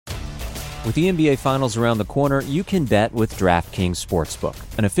With the NBA Finals around the corner, you can bet with DraftKings Sportsbook,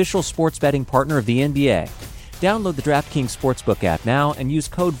 an official sports betting partner of the NBA. Download the DraftKings Sportsbook app now and use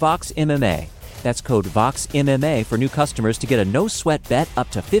code VOXMMA. That's code VOXMMA for new customers to get a no-sweat bet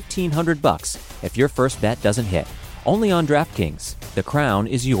up to $1,500 if your first bet doesn't hit. Only on DraftKings. The crown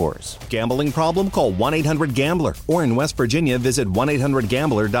is yours. Gambling problem? Call 1-800-GAMBLER. Or in West Virginia, visit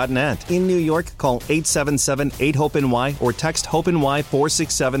 1-800-GAMBLER.net. In New York, call 877-8-HOPE-NY or text HOPE-NY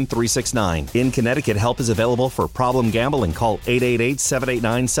 467-369. In Connecticut, help is available for problem gambling. Call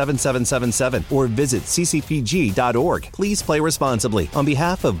 888-789-7777 or visit ccpg.org. Please play responsibly. On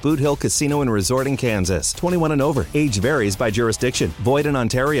behalf of Boot Hill Casino and Resort in Kansas, 21 and over. Age varies by jurisdiction. Void in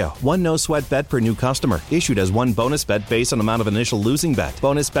Ontario. One no-sweat bet per new customer. Issued as one bonus bet based on amount of initial losing bet.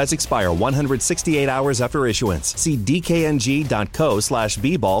 Bonus bets expire 168 hours after issuance. See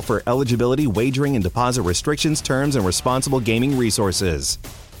dkng.co/bball for eligibility, wagering, and deposit restrictions, terms, and responsible gaming resources.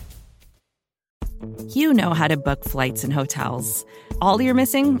 You know how to book flights and hotels. All you're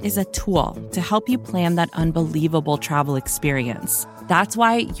missing is a tool to help you plan that unbelievable travel experience. That's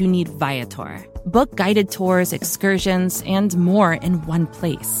why you need Viator. Book guided tours, excursions, and more in one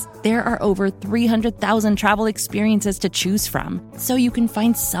place. There are over 300,000 travel experiences to choose from, so you can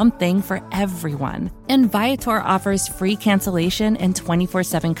find something for everyone. And Viator offers free cancellation and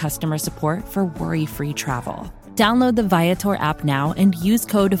 24/7 customer support for worry-free travel. Download the Viator app now and use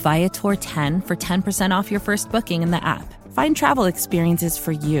code Viator10 for 10% off your first booking in the app. Find travel experiences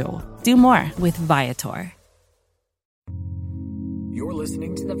for you. Do more with Viator. You're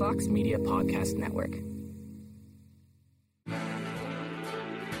listening to the Vox Media Podcast Network.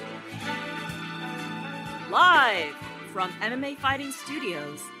 Live from MMA Fighting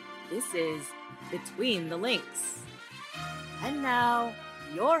Studios, this is Between the Links. And now,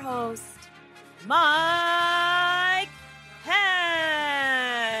 your host, Mike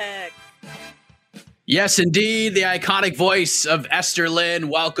Heck. Yes, indeed, the iconic voice of Esther Lynn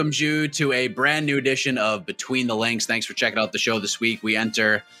welcomes you to a brand new edition of Between the Links. Thanks for checking out the show this week. We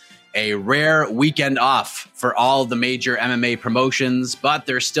enter a rare weekend off for all the major MMA promotions, but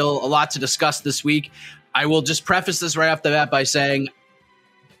there's still a lot to discuss this week. I will just preface this right off the bat by saying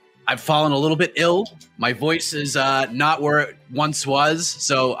I've fallen a little bit ill. My voice is not where it once was,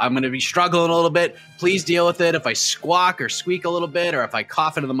 so I'm going to be struggling a little bit. Please deal with it. If I squawk or squeak a little bit, or if I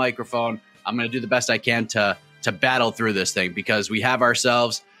cough into the microphone, I'm going to do the best I can to battle through this thing, because we have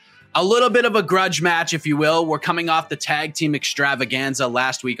ourselves a little bit of a grudge match, if you will. We're coming off the tag team extravaganza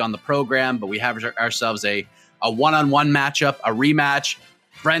last week on the program, but we have ourselves a one-on-one matchup, a rematch.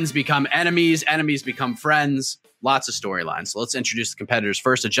 Friends become enemies, enemies become friends. Lots of storylines. So let's introduce the competitors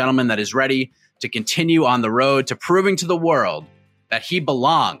first. A gentleman that is ready to continue on the road to proving to the world that he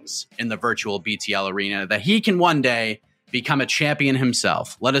belongs in the virtual BTL arena, that he can one day become a champion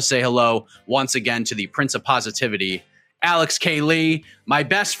himself. Let us say hello once again to the Prince of Positivity, Alex K. Lee, my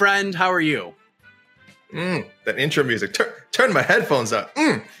best friend. How are you? That intro music. Turn my headphones up.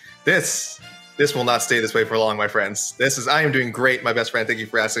 This will not stay this way for long, my friends. I am doing great, my best friend. Thank you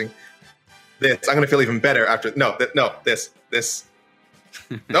for asking. I'm going to feel even better after. This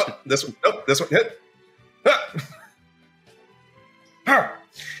one. Hit.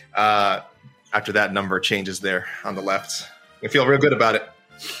 After that number changes there on the left, I feel real good about it.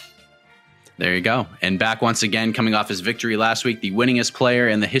 There you go. And back once again, coming off his victory last week, the winningest player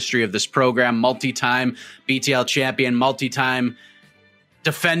in the history of this program, multi-time BTL champion, multi-time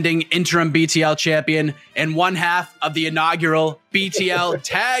defending interim BTL champion, and one half of the inaugural BTL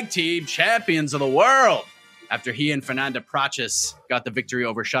Tag Team Champions of the World. After he and Fernanda Praches got the victory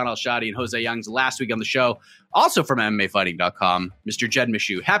over Sean Al-Shadi and Jose Youngs last week on the show, also from MMAfighting.com, Mr. Jed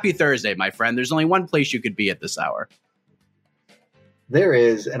Meshew. Happy Thursday, my friend. There's only one place you could be at this hour. There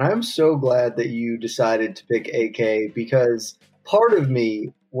is, and I'm so glad that you decided to pick AK, because part of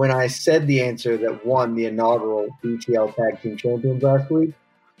me, when I said the answer that won the inaugural BTL Tag Team Champions last week,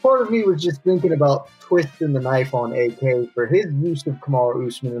 part of me was just thinking about twisting the knife on AK for his use of Kamaru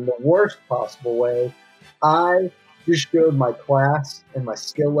Usman in the worst possible way. I just showed my class and my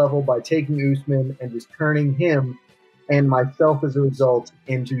skill level by taking Usman and just turning him and myself as a result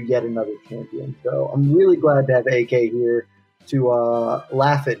into yet another champion. So I'm really glad to have AK here to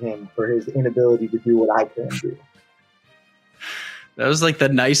laugh at him for his inability to do what I can do. That was like the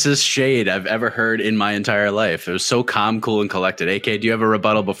nicest shade I've ever heard in my entire life. It was so calm, cool, and collected. AK, do you have a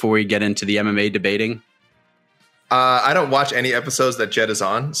rebuttal before we get into the MMA debating? I don't watch any episodes that Jed is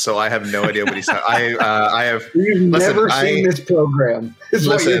on, so I have no idea what he's talking. I have. You've never seen this program. Is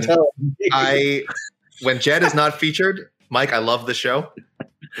what you're telling me. When Jed is not featured, Mike, I love the show.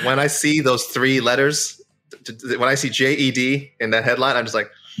 When I see those three letters, when I see JED in that headline, I'm just like,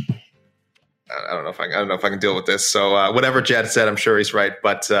 I don't know if I can deal with this. So whatever Jed said, I'm sure he's right.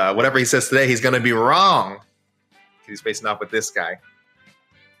 But whatever he says today, he's going to be wrong. He's facing off with this guy.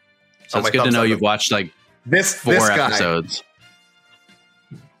 So it's good to know you've watched like four episodes.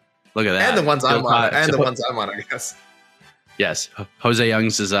 Look at that. And the ones I'm on. And the ones I'm on, I guess. Yes. Jose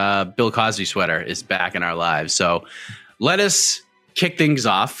Young's Bill Cosby sweater is back in our lives. So let us kick things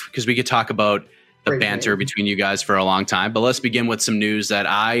off because we could talk about the banter between you guys for a long time. But let's begin with some news that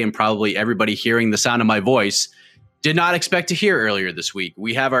I and probably everybody hearing the sound of my voice did not expect to hear earlier this week.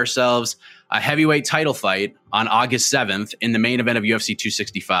 We have ourselves a heavyweight title fight on August 7th in the main event of UFC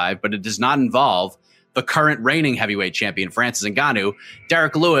 265, but it does not involve the current reigning heavyweight champion, Francis Ngannou,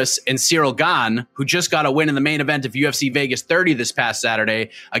 Derek Lewis, and Cyril Gane, who just got a win in the main event of UFC Vegas 30 this past Saturday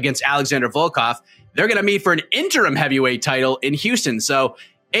against Alexander Volkov. They're going to meet for an interim heavyweight title in Houston. So,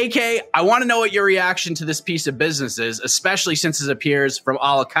 AK, I want to know what your reaction to this piece of business is, especially since it appears from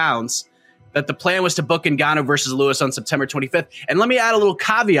all accounts that the plan was to book Ngannou versus Lewis on September 25th. And let me add a little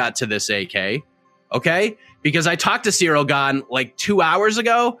caveat to this, AK, okay? Because I talked to Cyril Gane like 2 hours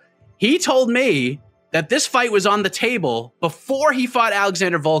ago. He told me that this fight was on the table before he fought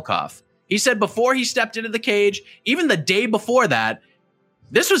Alexander Volkov. He said before he stepped into the cage, even the day before that,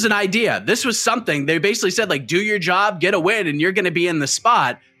 this was an idea. This was something. They basically said, like, do your job, get a win, and you're going to be in the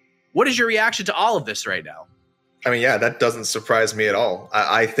spot. What is your reaction to all of this right now? I mean, yeah, that doesn't surprise me at all.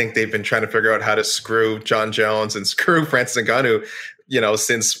 I think they've been trying to figure out how to screw John Jones and screw Francis Ngannou,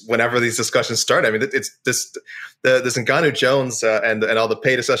 since whenever these discussions started. I mean, it's this Ngannou Jones and all the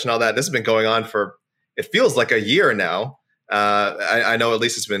pay discussion, all that. This has been going on for, it feels like a year now. I know at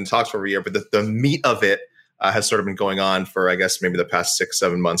least it's been talks for a year, but the meat of it has sort of been going on for, I guess, maybe the past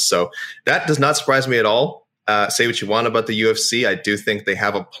 6-7 months. So that does not surprise me at all. Say what you want about the UFC. I do think they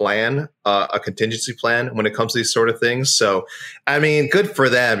have a plan, a contingency plan when it comes to these sort of things. So, I mean, good for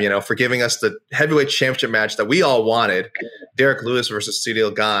them, for giving us the heavyweight championship match that we all wanted. Derek Lewis versus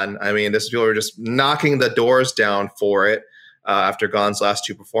Cyril Gane. I mean, this people were just knocking the doors down for it after Gane's last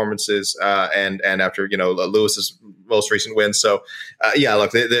two performances and after, Lewis's most recent win. So, yeah,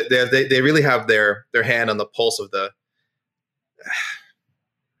 look, they really have their hand on the pulse of the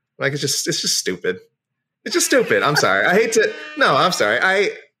like. It's just stupid. It's just stupid. I'm sorry. I'm sorry.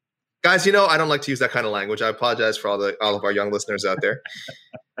 Guys, I don't like to use that kind of language. I apologize for all of our young listeners out there.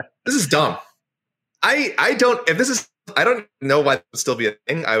 This is dumb. I don't know why it would still be a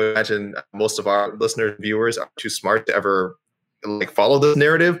thing. I would imagine most of our listeners and viewers are too smart to ever follow this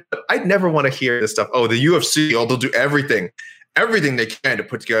narrative. But I'd never want to hear this stuff. Oh, the UFC, they'll do everything they can to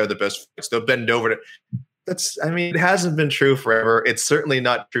put together the best fights. They'll bend over to. It hasn't been true forever. It's certainly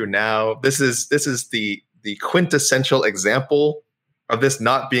not true now. This is the quintessential example of this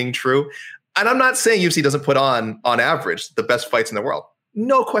not being true. And I'm not saying UFC doesn't put on average, the best fights in the world.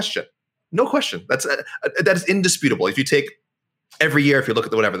 No question. That is indisputable. If you take every year, if you look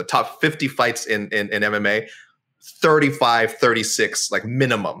at the top 50 fights in MMA, 35, 36, like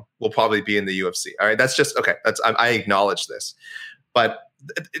minimum, will probably be in the UFC. All right. That's just, okay. I acknowledge this. But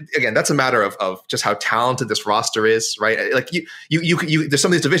again, that's a matter of just how talented this roster is, right? Like you there's some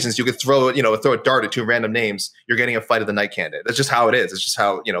of these divisions you could throw a dart at two random names. You're getting a fight of the night candidate. That's just how it is. It's just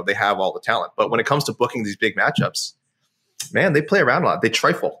how, they have all the talent. But when it comes to booking these big matchups, man, they play around a lot. They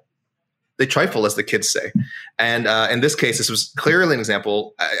trifle, as the kids say. And in this case, this was clearly an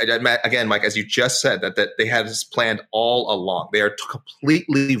example. Again, Mike, as you just said, that they had this planned all along. They are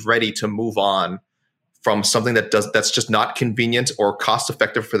completely ready to move on from something that's just not convenient or cost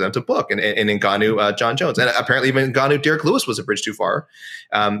effective for them to book. And Ngannou, John Jones, and apparently even Ngannou, Derek Lewis was a bridge too far.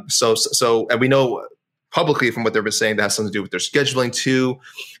 So and we know publicly from what they've been saying that has something to do with their scheduling too.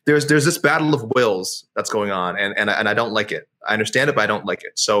 There's this battle of wills that's going on, and I don't like it. I understand it, but I don't like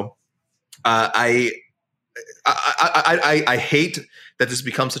it. So I hate that this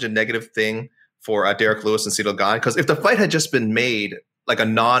becomes such a negative thing for Derek Lewis and Cyril Gane, because if the fight had just been made like a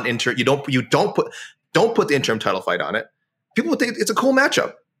non-inter, don't put the interim title fight on it, people would think it's a cool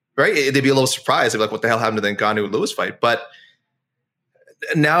matchup, right? They'd be a little surprised. They'd be like, what the hell happened to the Ngannou-Lewis fight? But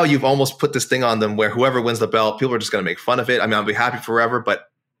now you've almost put this thing on them where whoever wins the belt, people are just going to make fun of it. I mean, I'll be happy forever, but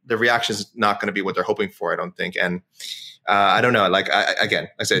the reaction is not going to be what they're hoping for, I don't think. And I don't know. Like, I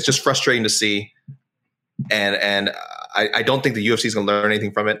say, it's just frustrating to see. And I don't think the UFC is going to learn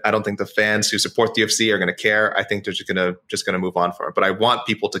anything from it. I don't think the fans who support the UFC are going to care. I think they're just going to move on from it. But I want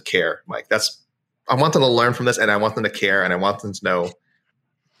people to care, Mike. I want them to learn from this, and I want them to care, and I want them to know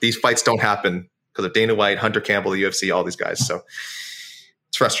these fights don't happen because of Dana White, Hunter Campbell, the UFC, all these guys. So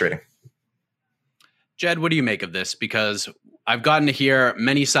it's frustrating. Jed, what do you make of this? Because I've gotten to hear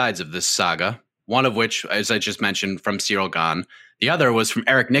many sides of this saga. one of which, as I just mentioned, from Ciryl Gane. The other was from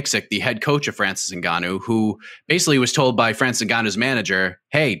Eric Nicksick, the head coach of Francis Ngannou, who basically was told by Francis Ngannou's manager,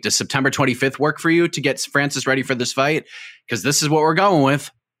 hey, does September 25th work for you to get Francis ready for this fight? Because this is what we're going with.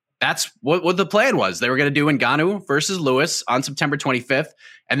 That's what the plan was. They were going to do Ngannou versus Lewis on September 25th.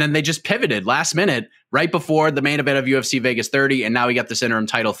 And then they just pivoted last minute right before the main event of UFC Vegas 30. And now we got this interim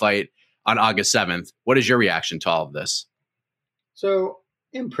title fight on August 7th. What is your reaction to all of this? So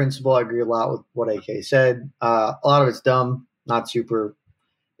in principle, I agree a lot with what AK said. A lot of it's dumb, not super.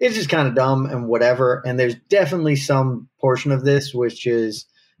 It's just kind of dumb and whatever. And there's definitely some portion of this, which is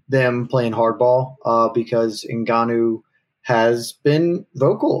them playing hardball because Ngannou has been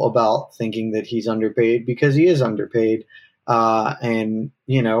vocal about thinking that he's underpaid because he is underpaid. And,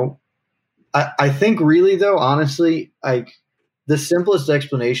 you know, I think really, though, honestly, like the simplest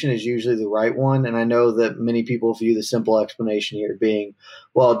explanation is usually the right one. And I know that many people view the simple explanation here being,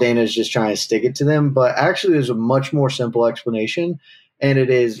 well, Dana's just trying to stick it to them. But actually, there's a much more simple explanation. And it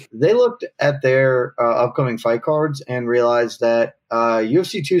is they looked at their upcoming fight cards and realized that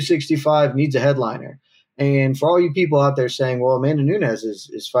UFC 265 needs a headliner. And for all you people out there saying, well, Amanda Nunes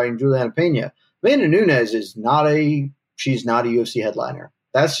is fighting Juliana Pena, Amanda Nunes is she's not a UFC headliner.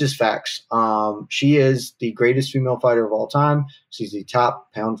 That's just facts. She is the greatest female fighter of all time. She's the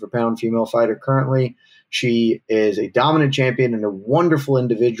top pound-for-pound female fighter currently. She is a dominant champion and a wonderful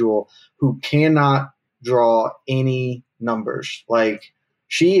individual who cannot draw any numbers. Like,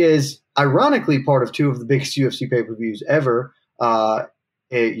 she is, ironically, part of two of the biggest UFC pay-per-views ever,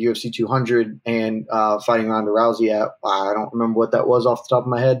 at UFC 200 and fighting Ronda Rousey at, I don't remember what that was off the top of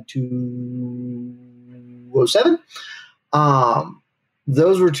my head, 207?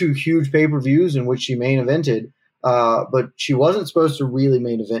 Those were two huge pay-per-views in which she main evented, but she wasn't supposed to really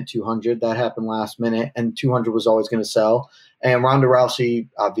main event 200. That happened last minute, and 200 was always going to sell. And Ronda Rousey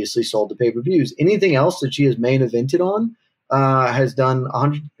obviously sold the pay-per-views. Anything else that she has main evented on has done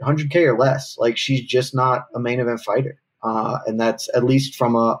 100K or less. Like, she's just not a main event fighter. And that's at least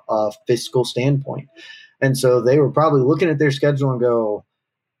from a fiscal standpoint. And so they were probably looking at their schedule and go,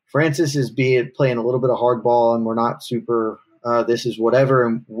 Francis is playing a little bit of hardball and we're not super, this is whatever.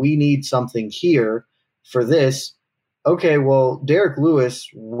 And we need something here for this. Okay, well, Derek Lewis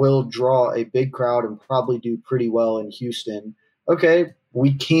will draw a big crowd and probably do pretty well in Houston. Okay,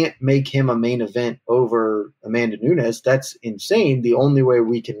 we can't make him a main event over Amanda Nunes. That's insane. The only way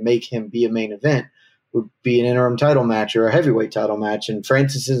we can make him be a main event would be an interim title match or a heavyweight title match. And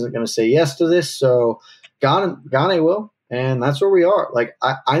Francis isn't going to say yes to this. So Gane will. And that's where we are. Like,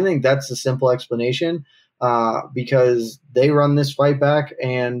 I think that's the simple explanation because they run this fight back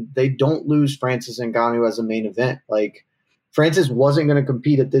and they don't lose Francis Ngannou as a main event. Like, Francis wasn't going to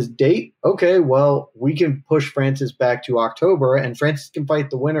compete at this date. Okay, well, we can push Francis back to October and Francis can fight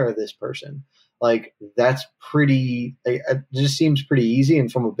the winner of this person. Like, that's pretty – it just seems pretty easy.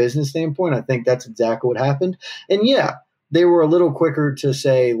 And from a business standpoint, I think that's exactly what happened. And, yeah, they were a little quicker to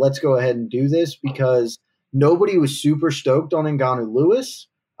say, let's go ahead and do this because nobody was super stoked on Ngannou Lewis.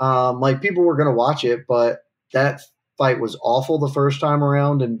 Like, people were going to watch it, but that fight was awful the first time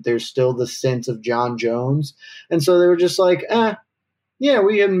around, and there's still the sense of John Jones. And so they were just like, yeah,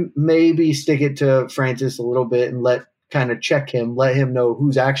 we can maybe stick it to Francis a little bit and let him know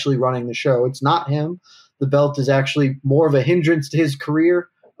who's actually running the show. It's not him. The belt is actually more of a hindrance to his career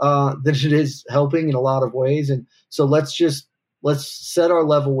than it is helping in a lot of ways. And so let's set our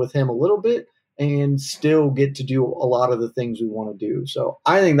level with him a little bit and still get to do a lot of the things we want to do. So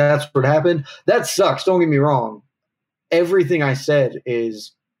I think that's what happened. That sucks. Don't get me wrong. Everything I said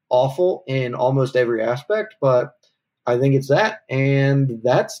is awful in almost every aspect, but I think it's that. And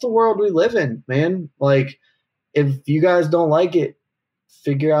that's the world we live in, man. Like, if you guys don't like it,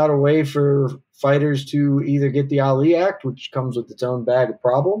 figure out a way for fighters to either get the Ali Act, which comes with its own bag of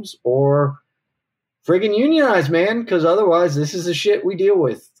problems, or friggin' unionize, man, because otherwise this is the shit we deal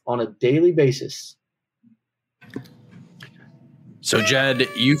with on a daily basis. So, Jed,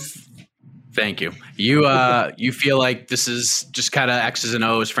 thank you. You feel like this is just kind of X's and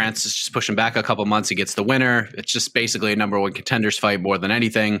O's. Francis just pushing back a couple months. He gets the winner. It's just basically a number one contenders fight more than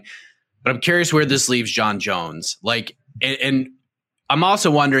anything. But I'm curious where this leaves John Jones. Like, and I'm also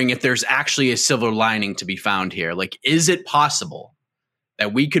wondering if there's actually a silver lining to be found here. Like, is it possible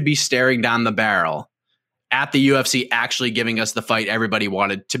that we could be staring down the barrel at the UFC actually giving us the fight everybody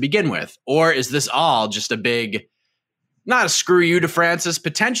wanted to begin with? Or is this all just a big, not a screw you to Francis,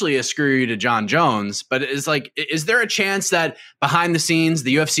 potentially a screw you to John Jones, but it's like, is there a chance that behind the scenes,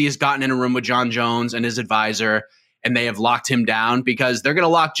 the UFC has gotten in a room with John Jones and his advisor and they have locked him down? Because they're going to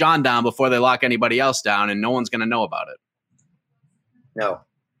lock John down before they lock anybody else down, and no one's going to know about it. No.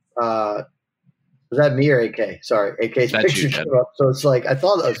 Was that me or AK? Sorry, AK's That's picture you, came up, so it's like I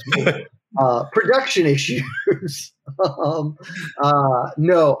thought that was me. Production issues.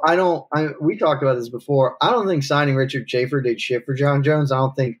 No, I don't. We talked about this before. I don't think signing Richard Schaefer did shit for John Jones. I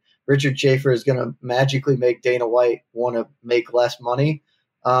don't think Richard Schaefer is going to magically make Dana White want to make less money.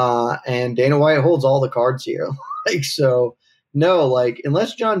 And Dana White holds all the cards here. So no,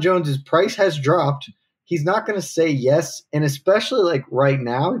 unless John Jones's price has dropped, he's not going to say yes. And especially right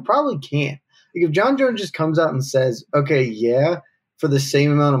now, he probably can't. If John Jones just comes out and says, okay, yeah, for the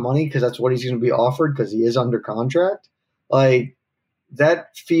same amount of money, because that's what he's going to be offered because he is under contract,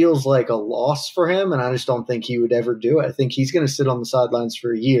 that feels like a loss for him, and I just don't think he would ever do it. I think he's going to sit on the sidelines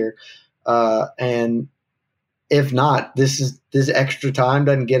for a year, and if not, this extra time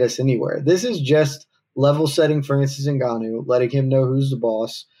doesn't get us anywhere. This is just level setting Francis Ngannou, letting him know who's the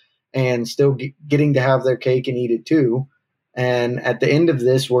boss, and still getting to have their cake and eat it too. And at the end of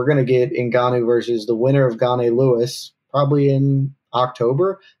this, we're going to get Ngannou versus the winner of Gane Lewis, probably in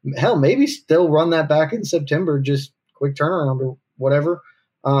October. Hell, maybe still run that back in September, just quick turnaround or whatever.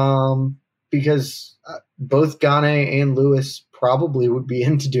 Because both Gane and Lewis probably would be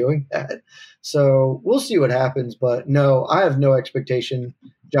into doing that. So we'll see what happens. But no, I have no expectation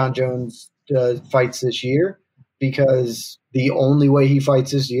John Jones fights this year, because the only way he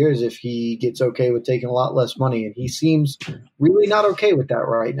fights this year is if he gets okay with taking a lot less money. And he seems really not okay with that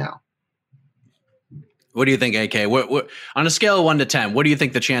right now. What do you think, AK? What, on a scale of 1 to 10, what do you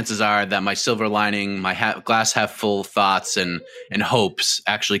think the chances are that my silver lining, my glass half full thoughts and hopes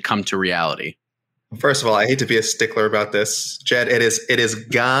actually come to reality? First of all, I hate to be a stickler about this, Jed. It is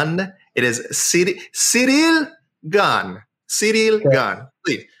Gane. It is Ciryl Gane. Ciryl Gane.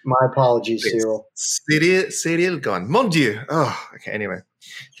 Please. My apologies, Please. Cyril. Ciryl Gane. Mon Dieu. Oh, okay. Anyway,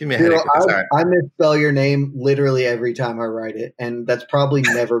 give me a headache. I misspell your name literally every time I write it, and that's probably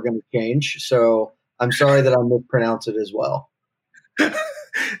never going to change. So I'm sorry that I mispronounce it as well.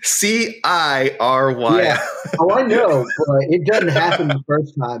 Ciry. Yeah. Oh, I know, but it doesn't happen the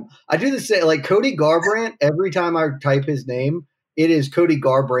first time. I do the same. Like Cody Garbrandt, every time I type his name, it is Cody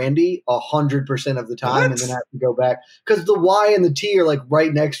Garbrandy 100% of the time, and then I have to go back because the Y and the T are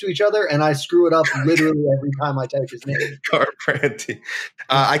right next to each other, and I screw it up literally every time I type his name. Garbrandy.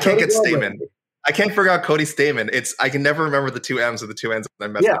 I can't get Stamen. I can't figure out Cody Stamen. I can never remember the two M's or the two N's. And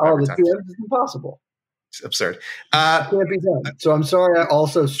I mess up every time. The two M's is impossible. It's absurd. It can't be done. So I'm sorry I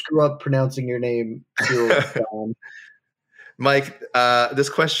also screw up pronouncing your name. Mike, this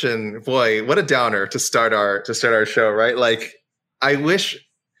question, boy, what a downer to start our show, right? I wish.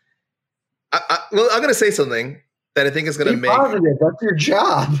 Well, I'm going to say something that I think is going to make positive. That's your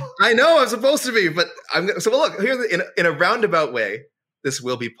job. I know I'm supposed to be, but look here in a roundabout way. This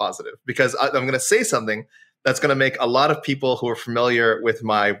will be positive because I'm going to say something that's going to make a lot of people who are familiar with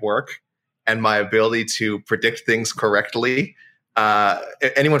my work and my ability to predict things correctly.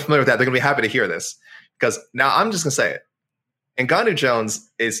 Anyone familiar with that, they're going to be happy to hear this, because now I'm just going to say it. Ngannou Jones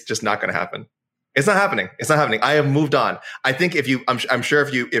is just not going to happen. It's not happening. It's not happening. I have moved on. I think I'm sure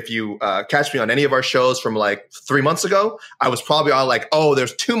if you catch me on any of our shows from 3 months ago, I was probably all oh,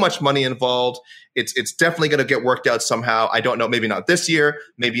 there's too much money involved. It's definitely going to get worked out somehow. I don't know. Maybe not this year.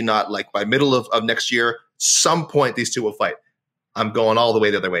 Maybe not by middle of next year. Some point these two will fight. I'm going all the way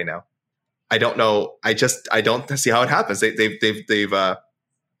the other way now. I don't know. I don't see how it happens. They've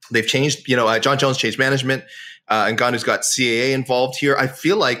changed. John Jones changed management. Ngannou's got CAA involved here. I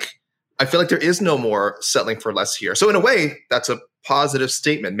feel like there is no more settling for less here. So in a way, that's a positive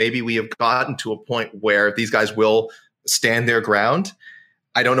statement. Maybe we have gotten to a point where these guys will stand their ground.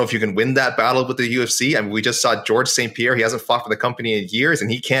 I don't know if you can win that battle with the UFC. I mean, we just saw George St. Pierre. He hasn't fought for the company in years, and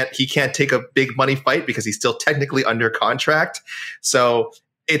he can't take a big money fight because he's still technically under contract. So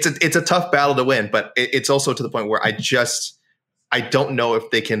it's a tough battle to win, but it's also to the point where I don't know if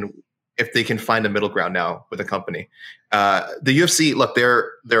they can find a middle ground now with the company. The UFC, look,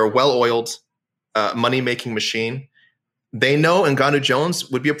 they're a well-oiled money-making machine. They know Ngannou Jones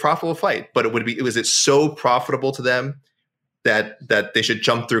would be a profitable fight, but was it so profitable to them that they should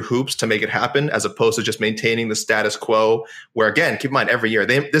jump through hoops to make it happen, as opposed to just maintaining the status quo? Where, again, keep in mind, every year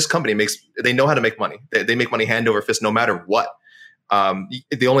this company they know how to make money. They make money hand over fist no matter what.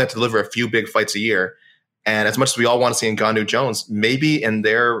 They only have to deliver a few big fights a year. And as much as we all want to see Ngannou Jones, maybe in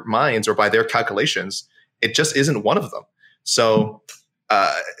their minds or by their calculations, it just isn't one of them. So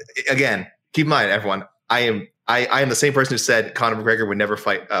again, keep in mind, everyone, I am the same person who said Conor McGregor would never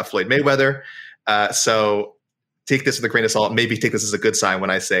fight Floyd Mayweather. So take this with a grain of salt. Maybe take this as a good sign when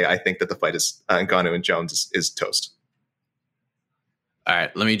I say I think that the fight is Ngannou and Jones is toast. All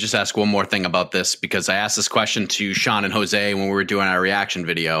right, let me just ask one more thing about this, because I asked this question to Sean and Jose when we were doing our reaction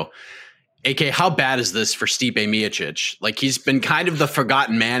video. AK, how bad is this for Stipe Miocic? Like, he's been kind of the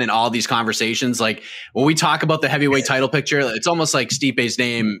forgotten man in all these conversations. Like, when we talk about the heavyweight title picture, it's almost like Stipe's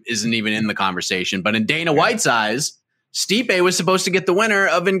name isn't even in the conversation. But in Dana White's eyes, Stipe was supposed to get the winner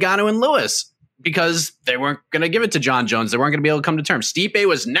of Ngannou and Lewis because they weren't going to give it to John Jones. They weren't going to be able to come to terms. Stipe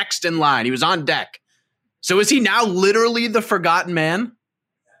was next in line. He was on deck. So is he now literally the forgotten man?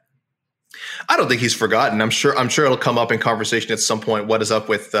 I don't think he's forgotten. I'm sure it'll come up in conversation at some point. What is up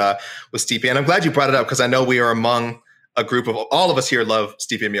with Stipe? And I'm glad you brought it up because I know we are among a group of all of us here love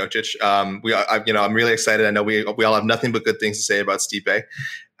Stipe Miocic. I'm really excited. I know we all have nothing but good things to say about Stipe.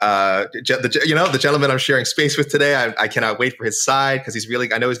 The gentleman I'm sharing space with today, I cannot wait for his side because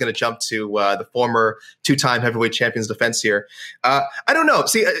I know he's going to jump to the former 2-time heavyweight champion's defense here. I don't know.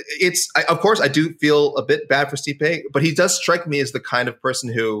 See, of course I do feel a bit bad for Stipe, but he does strike me as the kind of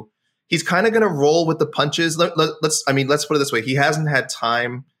person who he's kind of going to roll with the punches. Let's put it this way. He hasn't had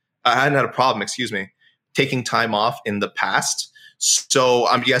a problem, taking time off in the past. So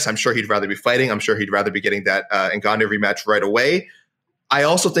I'm sure he'd rather be fighting. I'm sure he'd rather be getting that Ngannou rematch right away. I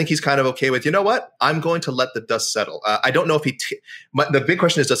also think he's kind of okay with, you know what? I'm going to let the dust settle. I don't know if the big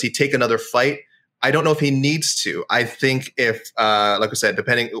question is, does he take another fight? I don't know if he needs to. I think if, like I said,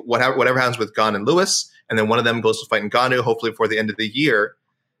 depending whatever happens with Gane and Lewis, and then one of them goes to fight Ngannou, hopefully before the end of the year,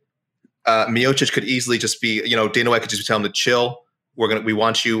 Miocic could easily just be, Dana White could just tell him to chill. We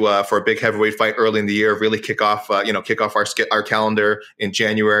want you for a big heavyweight fight early in the year. Really kick off our calendar in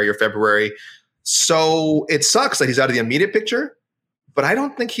January or February. So it sucks that he's out of the immediate picture, but I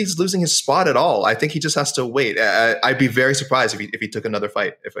don't think he's losing his spot at all. I think he just has to wait. I'd be very surprised if he took another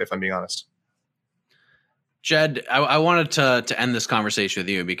fight. If I'm being honest. Jed, I wanted to end this conversation with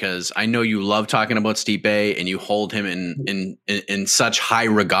you because I know you love talking about Stipe and you hold him in such high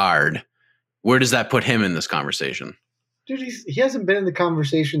regard. Where does that put him in this conversation? Dude, he hasn't been in the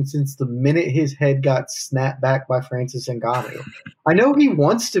conversation since the minute his head got snapped back by Francis Ngannou. I know he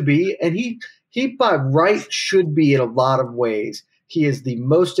wants to be, and he by right should be in a lot of ways. He is the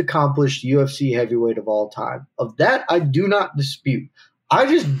most accomplished UFC heavyweight of all time. Of that, I do not dispute. I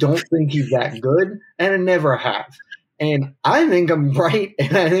just don't think he's that good, and I never have. And I think I'm right,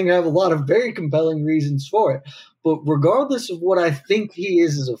 and I think I have a lot of very compelling reasons for it. But regardless of what I think he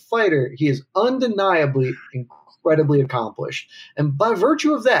is as a fighter, he is undeniably incredibly accomplished. And by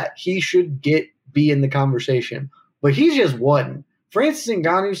virtue of that, he should be in the conversation. But he just wasn't. Francis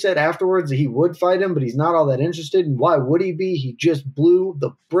Ngannou said afterwards that he would fight him, but he's not all that interested. And why would he be? He just blew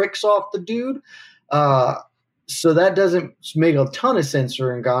the bricks off the dude. So that doesn't make a ton of sense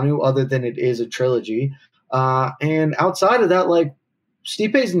for Ngannou other than it is a trilogy. And outside of that,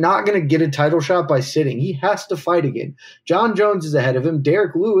 Stipe's not going to get a title shot by sitting. He has to fight again. John Jones is ahead of him.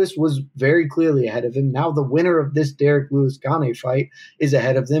 Derek Lewis was very clearly ahead of him. Now the winner of this Derek Lewis-Gane fight is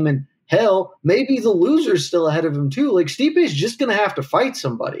ahead of them. And hell, maybe the loser's still ahead of him too. Stipe's just going to have to fight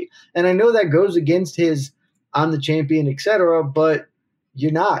somebody. And I know that goes against his I'm the champion, etc., but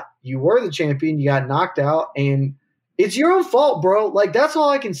you're not. You were the champion. You got knocked out. And it's your own fault, bro. That's all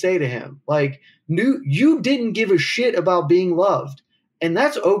I can say to him. You didn't give a shit about being loved. And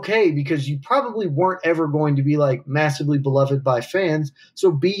that's okay because you probably weren't ever going to be massively beloved by fans.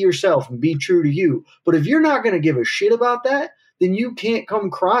 So be yourself and be true to you. But if you're not going to give a shit about that, then you can't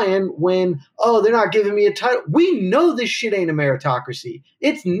come crying when, they're not giving me a title. We know this shit ain't a meritocracy.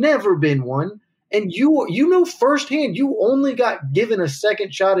 It's never been one. And you know firsthand, you only got given a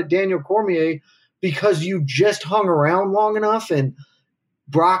second shot at Daniel Cormier because you just hung around long enough and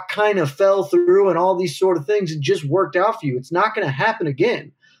Brock kind of fell through and all these sort of things and just worked out for you. It's not going to happen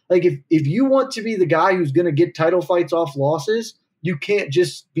again. If you want to be the guy who's going to get title fights off losses, you can't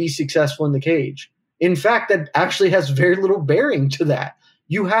just be successful in the cage. In fact, that actually has very little bearing to that.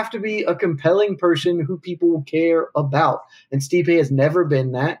 You have to be a compelling person who people care about. And Stipe has never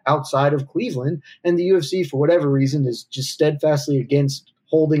been that outside of Cleveland. And the UFC, for whatever reason, is just steadfastly against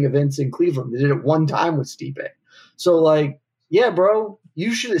holding events in Cleveland. They did it one time with Stipe. So, yeah, bro,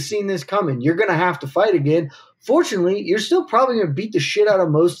 you should have seen this coming. You're going to have to fight again. Fortunately, you're still probably going to beat the shit out of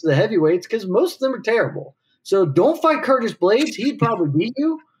most of the heavyweights because most of them are terrible. So don't fight Curtis Blades. He'd probably beat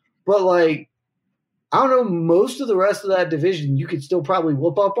you. But, I don't know, most of the rest of that division you could still probably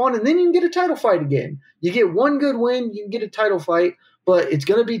whoop up on, and then you can get a title fight again. You get one good win, you can get a title fight, but it's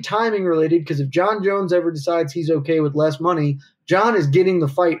going to be timing related because if John Jones ever decides he's okay with less money, John is getting the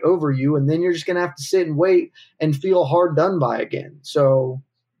fight over you, and then you're just going to have to sit and wait and feel hard done by again. So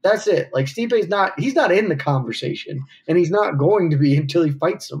that's it. Stipe's he's not in the conversation, and he's not going to be until he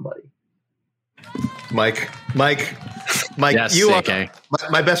fights somebody. Mike, Mike, Yes, you are AK.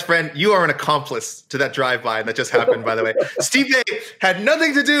 my best friend. You are an accomplice to that drive-by that just happened, by the way. Stipe had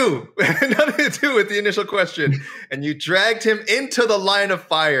nothing to do with the initial question, and you dragged him into the line of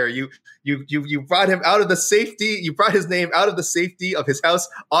fire. You brought him out of the safety. You brought his name out of the safety of his house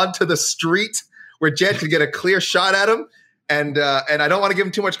onto the street where Jed could get a clear shot at him. And I don't want to give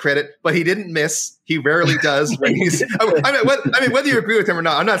him too much credit, but he didn't miss. He rarely does when he's. I mean, whether you agree with him or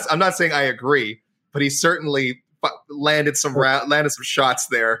not, I'm not saying I agree, but he certainly landed some shots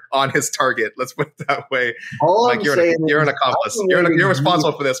there on his target. Let's put it that way. Mike, you're an accomplice. You're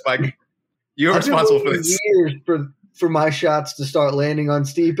responsible for this, Mike. You're responsible for this. Years for my shots to start landing on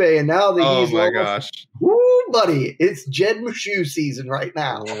Stipe, and now that he's gosh, woo, buddy, it's Jed Meshew season right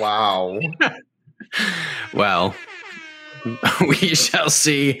now. Wow. Well, we shall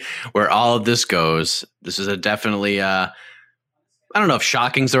see where all of this goes. This is a definitely, I don't know if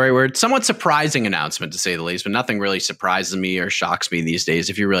shocking is the right word, somewhat surprising announcement to say the least, but nothing really surprises me or shocks me these days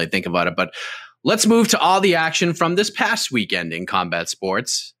if you really think about it. But let's move to all the action from this past weekend in combat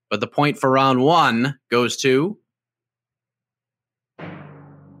sports. But the point for round one goes to...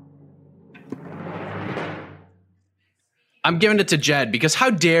 I'm giving it to Jed because how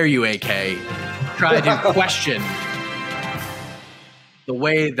dare you, AK, try to question the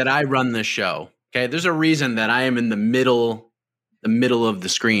way that I run this show. Okay, there's a reason that I am in the middle of the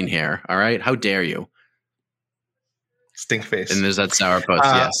screen here. All right, how dare you? Stink face. And there's that sourpuss.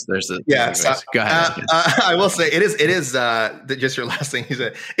 Yes, there's the yes. Go ahead. I will say it is just your last thing you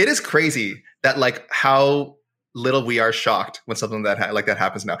said. It is crazy that like how little we are shocked when something that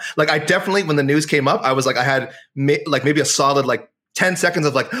happens now. Like I definitely, when the news came up, I was like, I had maybe a solid 10 seconds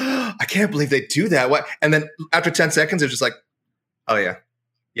of oh, I can't believe they do that. What? And then after 10 seconds, it's just like, oh yeah,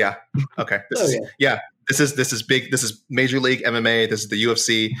 okay, this is big. This is Major League MMA. This is the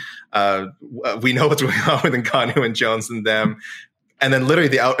UFC. We know what's going on with Ngannou and Jones and them. And then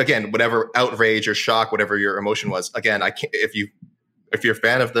literally whatever outrage or shock, whatever your emotion was. Again, I can't. If you're a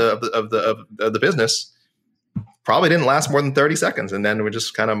fan of the business, probably didn't last more than 30 seconds, and then we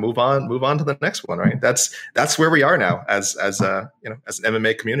just kind of move on to the next one, right? That's where we are now as an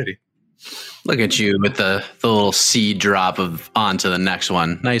MMA community. Look at you with the little seed drop of on to the next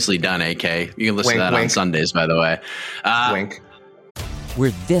one. Nicely done, AK. You can listen to that on Sundays, by the way. Wink.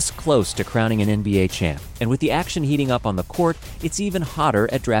 We're this close to crowning an NBA champ, and with the action heating up on the court, it's even hotter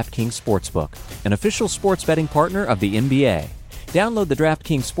at DraftKings Sportsbook, an official sports betting partner of the NBA. Download the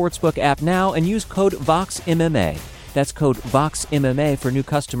DraftKings Sportsbook app now and use code VOXMMA. That's code VOXMMA for new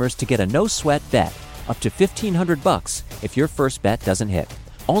customers to get a no-sweat bet, up to $1,500 if your first bet doesn't hit.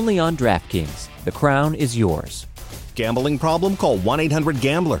 Only on DraftKings. The crown is yours. Gambling problem? Call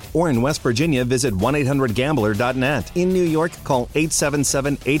 1-800-GAMBLER. Or in West Virginia, visit 1-800-GAMBLER.net. In New York, call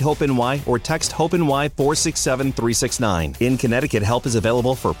 877-8-HOPE-NY or text HOPE-NY 467-369. In Connecticut, help is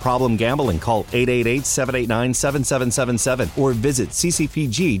available for problem gambling. Call 888-789-7777 or visit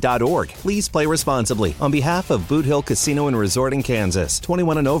ccpg.org. Please play responsibly. On behalf of Boot Hill Casino and Resort in Kansas,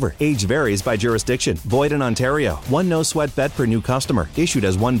 21 and over. Age varies by jurisdiction. Void in Ontario. One no-sweat bet per new customer. Issued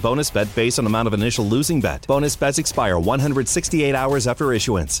as one bonus bet based on amount of initial losing bet. Bonus bets expire 168 hours after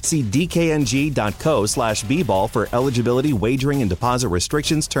issuance. See dkng.co/bball for eligibility, wagering, and deposit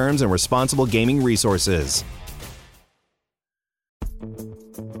restrictions, terms, and responsible gaming resources.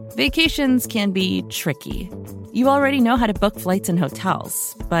 Vacations can be tricky. You already know how to book flights and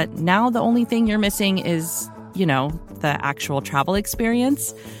hotels, but now the only thing you're missing is, the actual travel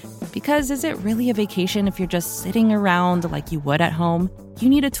experience. Because is it really a vacation if you're just sitting around like you would at home? You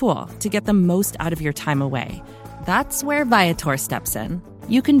need a tool to get the most out of your time away. That's where Viator steps in.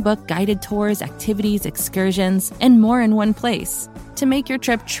 You can book guided tours, activities, excursions, and more in one place to make your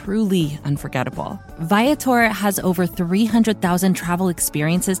trip truly unforgettable. Viator has over 300,000 travel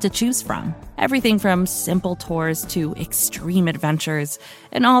experiences to choose from. Everything from simple tours to extreme adventures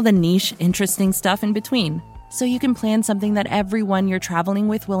and all the niche, interesting stuff in between. So you can plan something that everyone you're traveling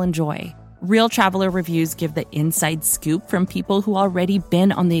with will enjoy. Real traveler reviews give the inside scoop from people who already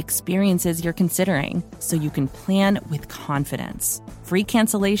been on the experiences you're considering, so you can plan with confidence. Free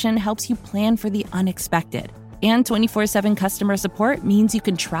cancellation helps you plan for the unexpected. And 24/7 customer support means you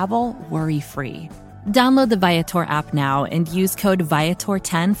can travel worry-free. Download the Viator app now and use code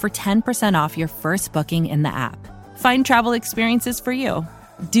Viator10 for 10% off your first booking in the app. Find travel experiences for you.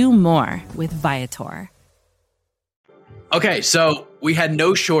 Do more with Viator. Okay, so we had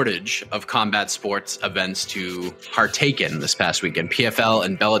no shortage of combat sports events to partake in this past weekend. PFL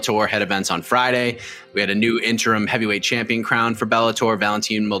and Bellator had events on Friday. We had a new interim heavyweight champion crowned for Bellator,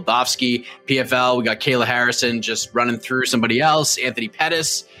 Valentin Moldavsky. PFL, we got Kayla Harrison just running through somebody else. Anthony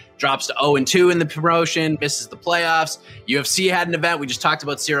Pettis drops to 0-2 in the promotion, misses the playoffs. UFC had an event. We just talked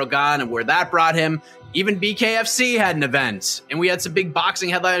about Cyril Gane and where that brought him. Even BKFC had an event. And we had some big boxing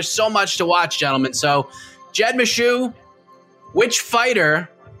headliners. So much to watch, gentlemen. So, Jed Meshew, which fighter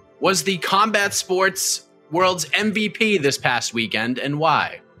was the combat sports world's MVP this past weekend and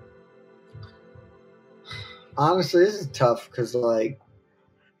why? Honestly, this is tough because, like,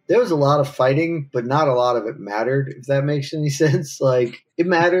 there was a lot of fighting, but not a lot of it mattered, if that makes any sense. Like, it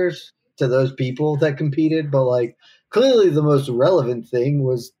matters to those people that competed, but, like, clearly the most relevant thing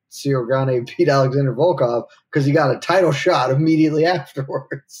was Cyril Gane beat Alexander Volkov because he got a title shot immediately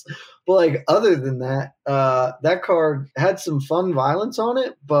afterwards. But, like, other than that, that card had some fun violence on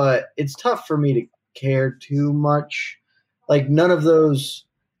it, but it's tough for me to care too much. Like, none of those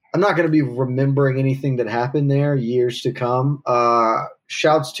 – I'm not going to be remembering anything that happened there years to come.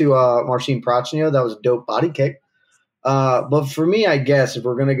 Shouts to Marcin Prachnio. That was a dope body kick. But for me, I guess, if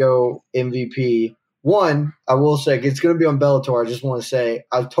we're going to go MVP, one, I will say it's going to be on Bellator. I just want to say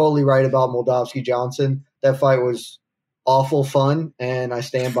I'm totally right about Moldavsky Johnson. That fight was awful fun, and I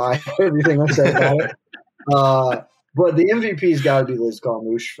stand by everything I said about it. But the MVP's got to be Liz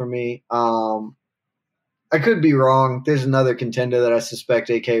Carmouche for me. I could be wrong. There's another contender that I suspect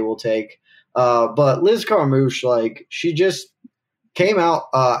AK will take. But Liz Carmouche, like, she just came out,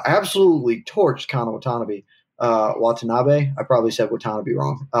 absolutely torched Kana Watanabe. I probably said Watanabe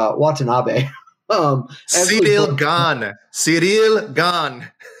wrong. Watanabe. Cyril Gane.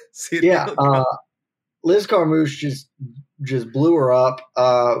 Yeah. Liz Carmouche just blew her up.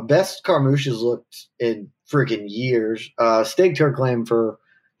 Best Carmouche has looked in freaking years. Staked her claim for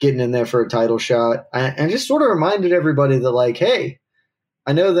getting in there for a title shot. And just sort of reminded everybody that, like, hey,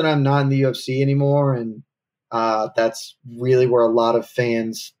 I know that I'm not in the UFC anymore, and that's really where a lot of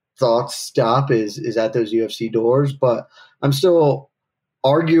fans' thoughts stop is at those UFC doors. But I'm still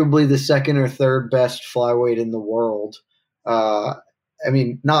arguably the second or third best flyweight in the world. I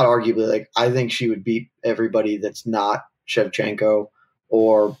mean, not arguably. Like, I think she would beat everybody that's not Shevchenko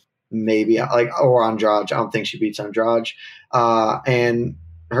or maybe or Andrade. I don't think she beats Andrade. And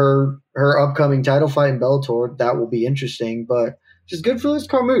her upcoming title fight in Bellator, that will be interesting. But just good for Liz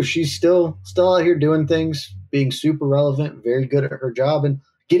Carmouche. She's still out here doing things, being super relevant, very good at her job, and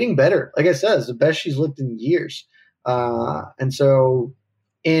getting better. Like I said, it's the best she's looked in years. And so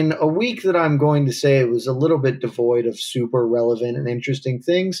in a week that I'm going to say it was a little bit devoid of super relevant and interesting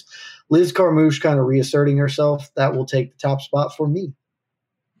things, Liz Carmouche kind of reasserting herself, that will take the top spot for me.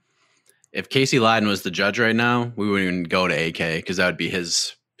 If Casey Ladden was the judge right now, we wouldn't even go to AK because that would be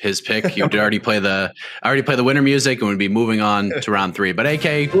his pick. He would already play the winner music and would be moving on to round 3. But AK,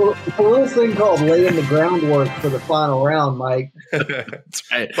 it's a little thing called laying the groundwork for the final round, Mike. That's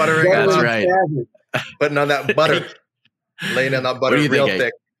right. Buttering. That's right. Putting on that butter. Laying on that butter real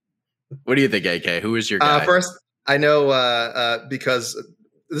thick. What do you think, AK? Who is your guy? First, I know because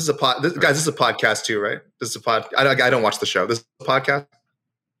this is a this is a podcast too, right? This is a pod. I don't watch the show. This is a podcast,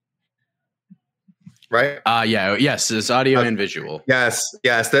 right? Yes, it's audio and visual. Yes.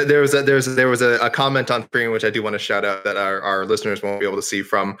 There was a comment on screen which I do want to shout out that our listeners won't be able to see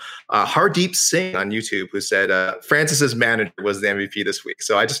from Hardeep Singh on YouTube, who said Francis's manager was the MVP this week.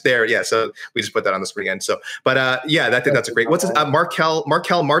 So I just so we just put that on the screen again. So, but I think that's a great. What's his Markel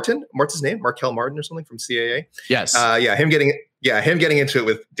Martin? What's his name? Markel Martin or something from CAA? Yes. Him getting into it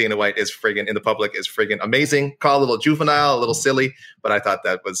with Dana White is friggin' in the public is friggin' amazing. Call a little juvenile, a little silly, but I thought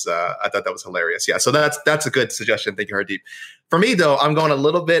that was hilarious. Yeah, so that's a good suggestion. Thank you, Hardeep. For me though, I'm going a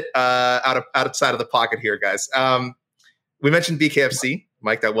little bit outside of the pocket here, guys. We mentioned BKFC,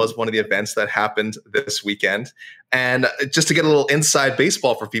 Mike. That was one of the events that happened this weekend, and just to get a little inside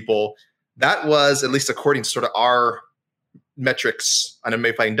baseball for people, that was, at least according to sort of our metrics on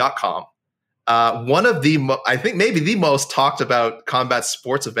MMAfighting.com, one of the, I think maybe the most talked about combat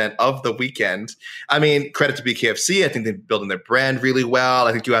sports event of the weekend. I mean, credit to BKFC. I think they're building their brand really well.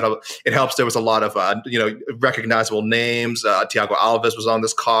 I think it helps. There was a lot of, recognizable names. Thiago Alves was on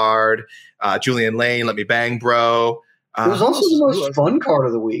this card. Julian Lane, Let Me Bang Bro. It was also the most fun card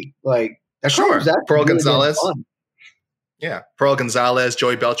of the week. Like, that card was actually Pearl really Gonzalez. fun. Yeah. Pearl Gonzalez,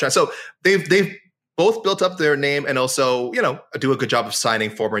 Joey Beltran. So they've both built up their name and also, do a good job of signing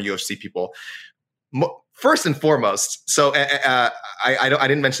former UFC people. first and foremost, so I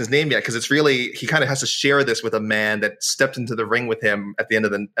didn't mention his name yet because it's really, he kind of has to share this with a man that stepped into the ring with him at the end,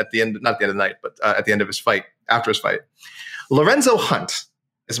 not at the end of the night, but at the end of his fight, after his fight. Lorenzo Hunt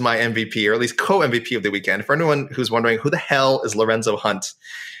is my MVP, or at least co-MVP of the weekend. For anyone who's wondering who the hell is Lorenzo Hunt,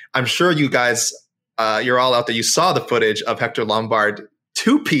 I'm sure you guys, you're all out there. You saw the footage of Hector Lombard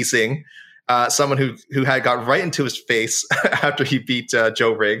two-piecing someone who had got right into his face after he beat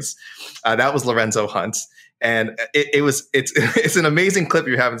Joe Riggs. That was Lorenzo Hunt. And it's an amazing clip.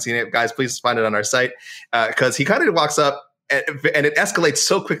 If you haven't seen it, guys, please find it on our site, because he kind of walks up and it escalates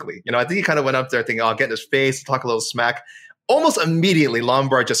so quickly. I think he kind of went up there thinking, I'll get in his face, talk a little smack. Almost immediately,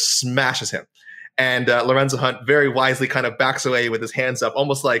 Lombard just smashes him. And Lorenzo Hunt very wisely kind of backs away with his hands up,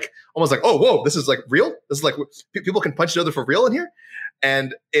 almost like, oh, whoa, this is like real? This is like people can punch each other for real in here?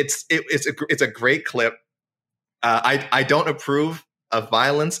 And it's a great clip. I don't approve of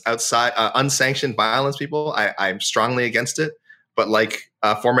violence outside, unsanctioned violence, people. I'm strongly against it. But like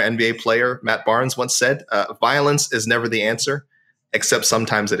former NBA player Matt Barnes once said, violence is never the answer, except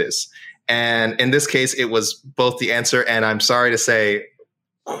sometimes it is. And in this case, it was both the answer and, I'm sorry to say,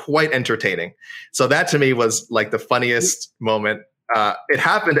 quite entertaining. So that to me was like the funniest moment. It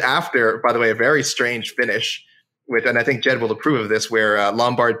happened after, by the way, a very strange finish, and I think Jed will approve of this, where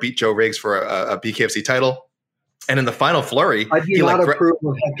Lombard beat Joe Riggs for a BKFC title. And in the final flurry, I do not approve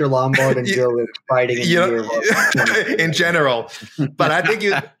of Hector Lombard and Joe Riggs fighting in general. But I think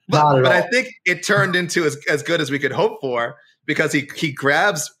I think it turned into as good as we could hope for, because he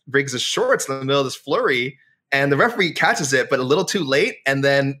grabs Riggs' shorts in the middle of this flurry, and the referee catches it, but a little too late, and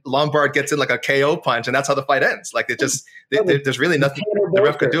then Lombard gets in like a KO punch, and that's how the fight ends. Like there's really nothing the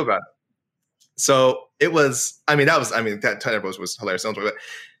ref could do about it. So it was, that Tanner Bose was hilarious. But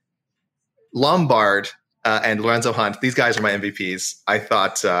Lombard and Lorenzo Hunt, these guys are my MVPs.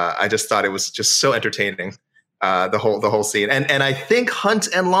 I just thought it was just so entertaining, the whole scene. And I think Hunt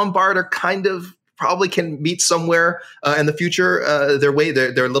and Lombard are kind of probably can meet somewhere in the future. They're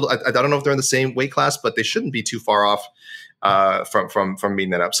a little, I don't know if they're in the same weight class, but they shouldn't be too far off from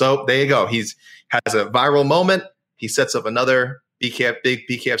meeting that up. So there you go. He's has a viral moment. He sets up another big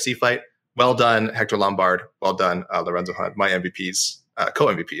BKFC fight. Well done, Hector Lombard. Well done, Lorenzo Hunt. My MVPs,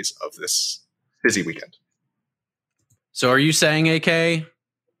 co-MVPs of this busy weekend. So are you saying, AK,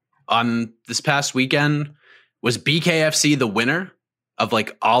 on this past weekend, was BKFC the winner of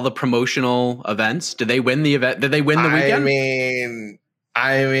like all the promotional events? Did they win the event? Did they win the weekend?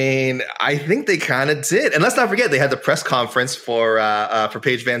 I think they kind of did. And let's not forget, they had the press conference for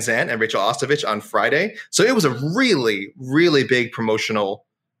Paige Van Zandt and Rachel Ostovich on Friday. So it was a really, really big promotional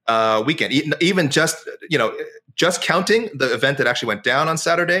weekend. Even just counting the event that actually went down on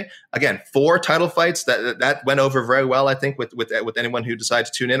Saturday. Again, 4 title fights that went over very well, I think, with anyone who decides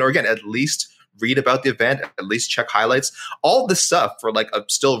to tune in, or again, at least read about the event, at least check highlights. All this stuff for like a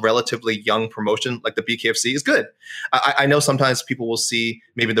still relatively young promotion like the BKFC is good. I know sometimes people will see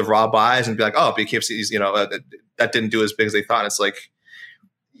maybe the raw buys and be like, oh, BKFC is, that didn't do as big as they thought. And it's like,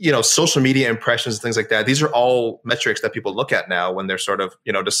 social media impressions and things like that. These are all metrics that people look at now when they're sort of,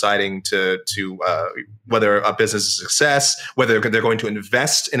 deciding to whether a business is a success, whether they're going to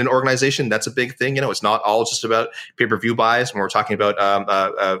invest in an organization. That's a big thing. It's not all just about pay-per-view buys when we're talking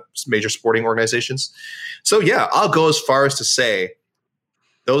about major sporting organizations. So yeah, I'll go as far as to say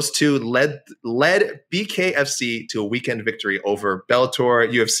those two led BKFC to a weekend victory over Bellator,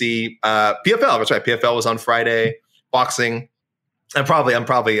 UFC, PFL. That's right. PFL was on Friday. Boxing. I'm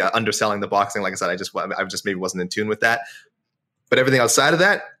probably underselling the boxing. Like I said, I just maybe wasn't in tune with that. But everything outside of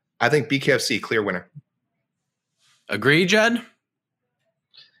that, I think BKFC clear winner. Agree, Jed?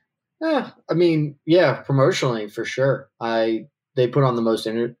 Yeah, promotionally for sure. They put on the most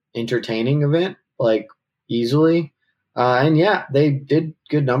entertaining event, like easily, and yeah, they did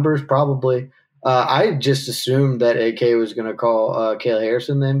good numbers. Probably, I just assumed that AK was going to call Kayla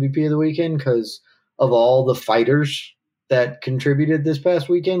Harrison the MVP of the weekend because of all the fighters that contributed this past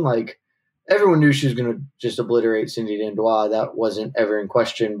weekend. Like, everyone knew she was going to just obliterate Cindy Dandois. That wasn't ever in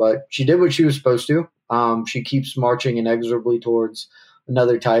question, but she did what she was supposed to. She keeps marching inexorably towards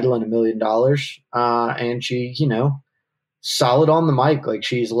another title and $1 million. And she, solid on the mic. Like,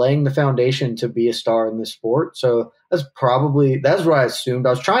 she's laying the foundation to be a star in this sport. So that's what I assumed.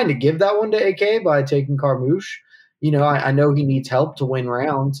 I was trying to give that one to AK by taking Carmouche. I know he needs help to win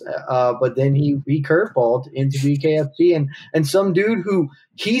rounds, but then he curveballed into BKFC and some dude who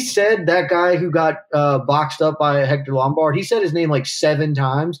he said, that guy who got boxed up by Hector Lombard, he said his name like 7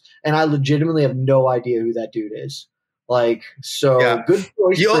 times, and I legitimately have no idea who that dude is. Like, so Yeah. good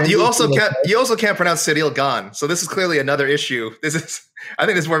choice. You also can't pronounce Cyril Gane. So this is clearly another issue. I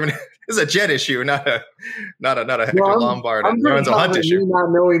think this is more of this is a Jet issue, not a Hector Lombard and Lorenzo Hunt issue. Me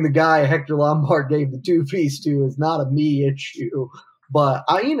not knowing the guy Hector Lombard gave the 2-piece to is not a me issue, but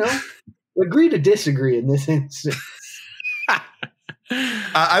I agree to disagree in this instance.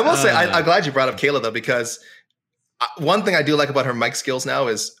 I will say I'm glad you brought up Kayla though, because one thing I do like about her mic skills now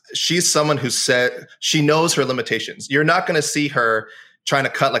is she's someone who said she knows her limitations. You're not going to see her trying to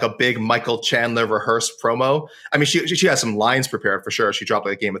cut like a big Michael Chandler rehearsed promo. I mean, she has some lines prepared for sure. She dropped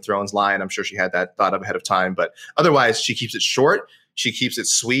like a Game of Thrones line. I'm sure she had that thought of ahead of time, but otherwise she keeps it short. She keeps it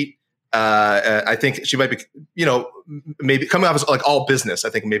sweet. I think she might be, maybe coming off as like all business,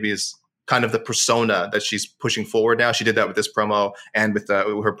 I think maybe is kind of the persona that she's pushing forward now. She did that with this promo and with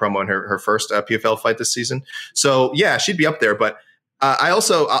her promo in her first PFL fight this season. So yeah, she'd be up there. But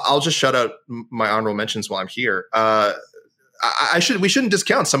I'll just shout out my honorable mentions while I'm here. We shouldn't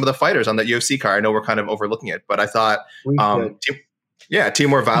discount some of the fighters on that UFC card. I know we're kind of overlooking it, but I thought,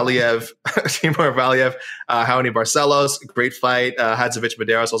 Timur Valiev, Raoni Barcelos, great fight. Hadzovic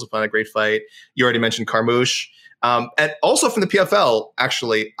Medeiros also playing a great fight. You already mentioned Carmouche. And also from the PFL,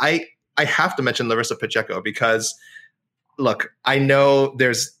 actually, I have to mention Larissa Pacheco because, look, I know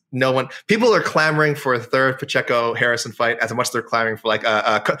there's no one. People are clamoring for a third Pacheco-Harrison fight as much as they're clamoring for like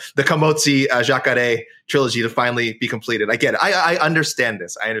the Kamotsi Jacare trilogy to finally be completed. I get it. I understand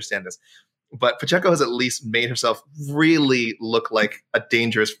this. But Pacheco has at least made herself really look like a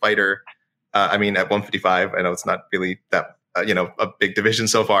dangerous fighter. At 155, I know it's not really that a big division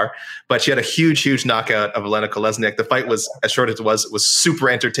so far, but she had a huge knockout of Elena Kolesnik. The fight was, as short as it was super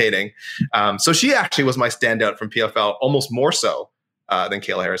entertaining. So she actually was my standout from PFL, almost more so than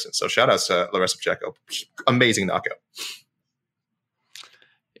Kayla Harrison. So shout out to Larissa Pacheco. Amazing knockout.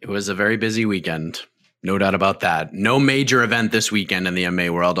 It was a very busy weekend. No doubt about that. No major event this weekend in the MMA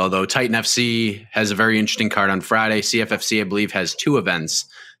world, although Titan FC has a very interesting card on Friday. CFFC, I believe, has 2 events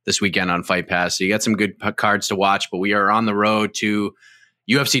this weekend on Fight Pass. So you got some good cards to watch, but we are on the road to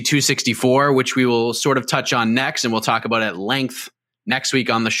UFC 264, which we will sort of touch on next, and we'll talk about at length next week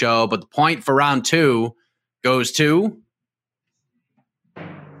on the show. But the point for round 2 goes to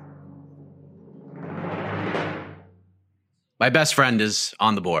my best friend is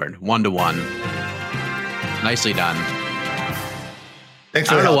on the board, 1-1. Nicely done. Thanks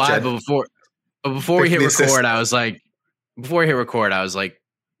for I don't know help, why, Jed. but before we hit record, I was like,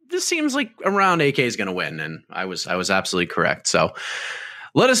 this seems like around AK is going to win, and I was absolutely correct. So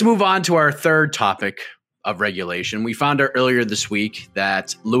let us move on to our third topic of regulation. We found out earlier this week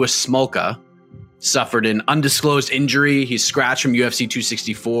that Louis Smolka suffered an undisclosed injury. He's scratched from UFC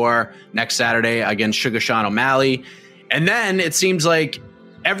 264 next Saturday against Sugar Sean O'Malley. And then it seems like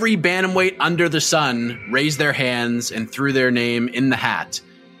every bantamweight under the sun raised their hands and threw their name in the hat.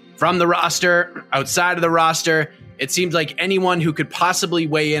 From the roster, outside of the roster, it seems like anyone who could possibly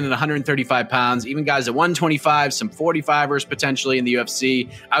weigh in at 135 pounds, even guys at 125, some 45ers potentially in the UFC,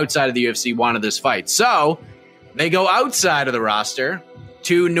 outside of the UFC, wanted this fight. So they go outside of the roster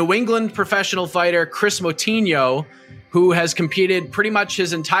to New England professional fighter Chris Moutinho, who has competed pretty much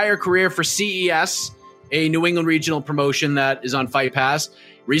his entire career for CES, a New England regional promotion that is on Fight Pass.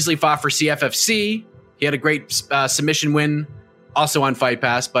 Recently fought for CFFC. He had a great submission win, also on Fight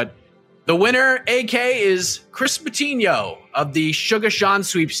Pass, but the winner, AK, is Chris Moutinho of the Sugar Sean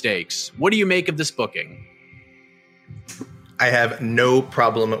sweepstakes. What do you make of this booking? I have no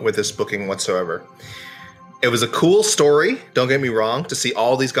problem with this booking whatsoever. It was a cool story, don't get me wrong, to see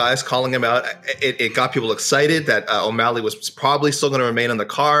all these guys calling him out. It got people excited that O'Malley was probably still going to remain on the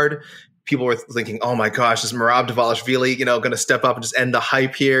card. People were thinking, oh my gosh, is Merab Dvalishvili, going to step up and just end the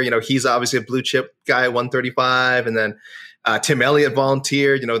hype here? He's obviously a blue chip guy at 135, and then Tim Elliott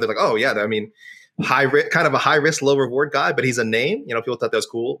volunteered. They're like, oh yeah, kind of a high risk, low reward guy, but he's a name. People thought that was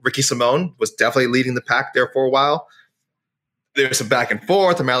cool. Ricky Simone was definitely leading the pack there for a while. There's some back and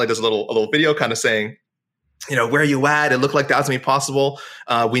forth. O'Malley does a little video kind of saying, where are you at? It looked like that was going to be possible.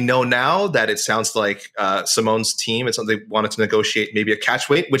 We know now that it sounds like Simone's team, it's something they wanted to negotiate maybe a catch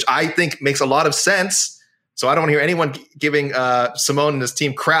weight, which I think makes a lot of sense. So I don't want to hear anyone giving Simone and his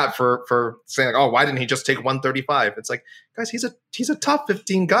team crap for saying, oh, why didn't he just take 135? It's like, guys, he's a top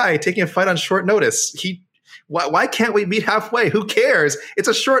 15 guy taking a fight on short notice. Why can't we meet halfway? Who cares? It's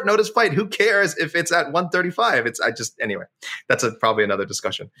a short notice fight. Who cares if it's at 135? Anyway, that's probably another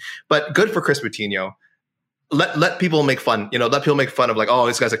discussion. But good for Chris Moutinho. Let people make fun. Let people make fun of like, oh,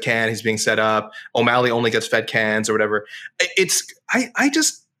 this guy's a can. He's being set up. O'Malley only gets fed cans or whatever.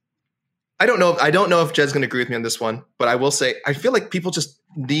 I don't know. I don't know if Jed's going to agree with me on this one, but I will say I feel like people just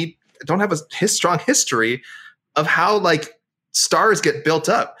don't have a strong history of how like stars get built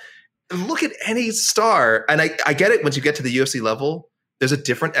up. Look at any star, and I get it. Once you get to the UFC level, there's a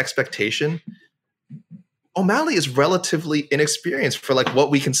different expectation. O'Malley is relatively inexperienced for like what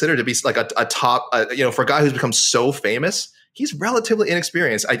we consider to be like a top, for a guy who's become so famous. He's relatively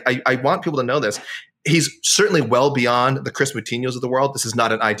inexperienced. I want people to know this. He's certainly well beyond the Chris Moutinhos of the world. This is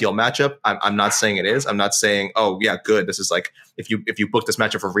not an ideal matchup. I'm not saying it is. I'm not saying, oh yeah, good. This is like if you book this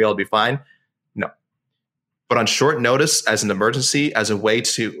matchup for real, it'll be fine. No, but on short notice, as an emergency, as a way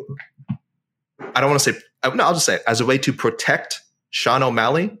to, I'll just say it, as a way to protect Sean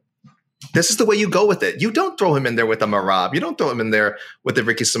O'Malley. This is the way you go with it. You don't throw him in there with a Merab. You don't throw him in there with the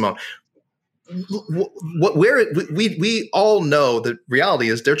Ricky Simon. We all know the reality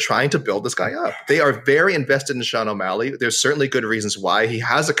is they're trying to build this guy up. They are very invested in Sean O'Malley. There's certainly good reasons why. He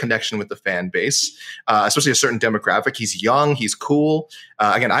has a connection with the fan base, especially a certain demographic. He's young. He's cool.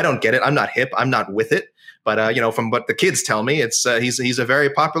 Again, I don't get it. I'm not hip. I'm not with it. But from what the kids tell me, it's he's a very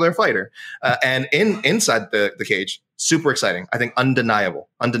popular fighter. And inside the cage, super exciting. I think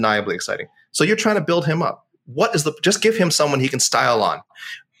undeniably exciting. So you're trying to build him up. Just give him someone he can style on.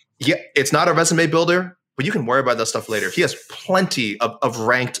 Yeah, it's not a resume builder, but you can worry about that stuff later. He has plenty of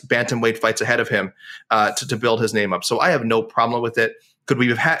ranked bantamweight fights ahead of him to build his name up. So I have no problem with it. Would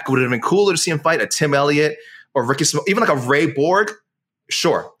it have been cooler to see him fight a Tim Elliott or Ricky Simon, even like a Ray Borg?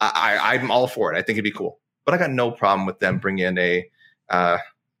 Sure, I'm all for it. I think it'd be cool. But I got no problem with them bringing in a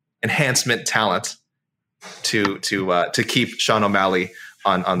enhancement talent to keep Sean O'Malley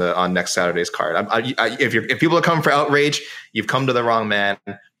on next Saturday's card. If people are coming for outrage, you've come to the wrong man.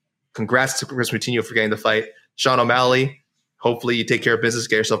 Congrats to Chris Moutinho for getting the fight. Sean O'Malley, hopefully you take care of business,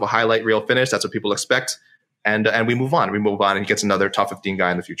 get yourself a highlight reel finish. That's what people expect, and we move on. And he gets another top 15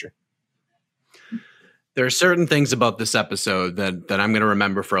 guy in the future. There are certain things about this episode that I'm going to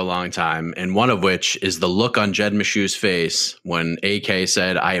remember for a long time, and one of which is the look on Jed Mesheau's face when AK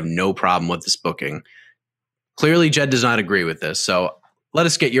said, I have no problem with this booking. Clearly, Jed does not agree with this. So let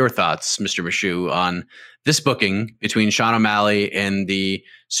us get your thoughts, Mr. Mesheau, on this booking between Sean O'Malley and the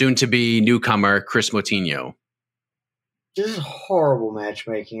soon-to-be newcomer Chris Moutinho. This is horrible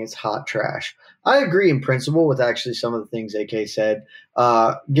matchmaking. It's hot trash. I agree in principle with actually some of the things AK said.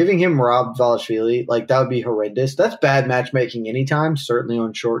 Giving him Merab Dvalishvili, like that would be horrendous. That's bad matchmaking anytime, certainly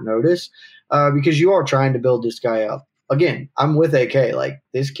on short notice, because you are trying to build this guy up. Again, I'm with AK. Like,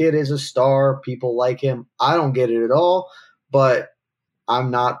 this kid is a star. People like him. I don't get it at all, but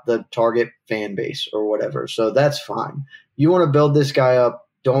I'm not the target fan base or whatever. So that's fine. You want to build this guy up.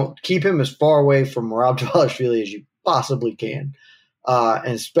 Don't keep him as far away from Merab Dvalishvili as you possibly can,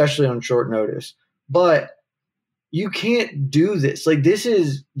 and especially on short notice. But you can't do this. Like, this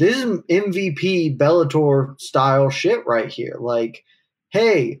is MVP Bellator style shit right here. Like,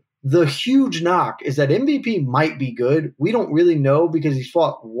 hey, the huge knock is that MVP might be good. We don't really know because he's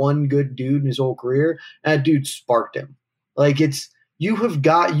fought one good dude in his whole career, and that dude sparked him. Like, you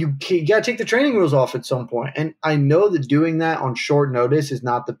got to take the training wheels off at some point. And I know that doing that on short notice is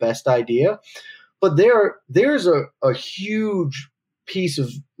not the best idea, but there's a huge piece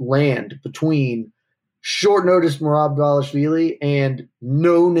of land between short notice Merab Dvalishvili and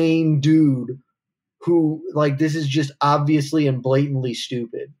no-name dude who, like, this is just obviously and blatantly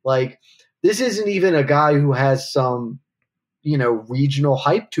stupid. Like, this isn't even a guy who has some, regional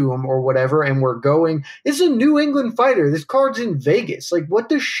hype to him or whatever, and it's a New England fighter. This card's in Vegas. Like, what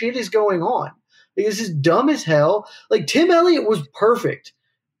the shit is going on? Like, this is dumb as hell. Like, Tim Elliott was perfect.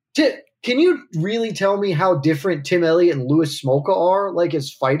 Can you really tell me how different Tim Elliott and Louis Smolka are, like,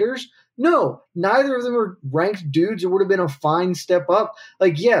 as fighters? No, neither of them are ranked dudes. It would have been a fine step up.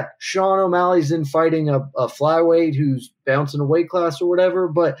 Like, yeah, Sean O'Malley's in fighting a flyweight who's bouncing a weight class or whatever,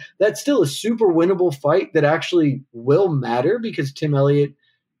 but that's still a super winnable fight that actually will matter because Tim Elliott,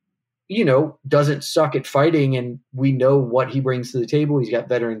 doesn't suck at fighting, and we know what he brings to the table. He's got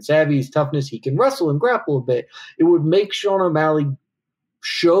veteran savvy, he's toughness, he can wrestle and grapple a bit. It would make Sean O'Malley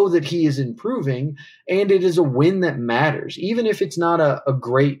show that he is improving, and it is a win that matters, even if it's not a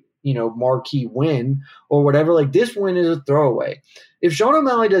great marquee win or whatever. Like, this win is a throwaway. If Sean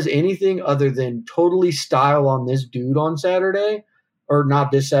O'Malley does anything other than totally style on this dude on Saturday, or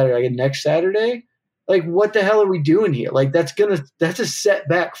not this Saturday, next Saturday, like, what the hell are we doing here? Like, that's a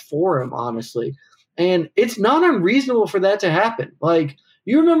setback for him, honestly. And it's not unreasonable for that to happen. Like,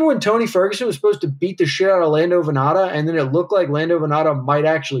 you remember when Tony Ferguson was supposed to beat the shit out of Lando Venata, and then it looked like Lando Venata might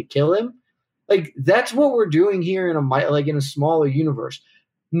actually kill him? Like, that's what we're doing here in a smaller universe.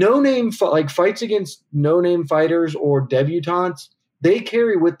 No-name fights against no-name fighters or debutantes, they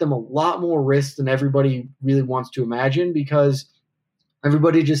carry with them a lot more risk than everybody really wants to imagine, because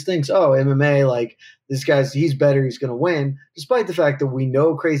Everybody just thinks, oh, MMA, like this guy's, he's better, he's going to win, despite the fact that we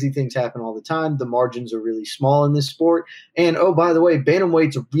know crazy things happen all the time. The margins are really small in this sport. And, oh, by the way,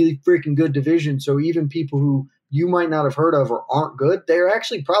 bantamweight's a really freaking good division. So even people who you might not have heard of or aren't good, they're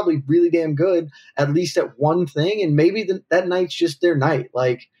actually probably really damn good, at least at one thing. And maybe that night's just their night.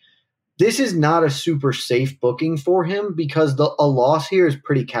 Like, this is not a super safe booking for him because a loss here is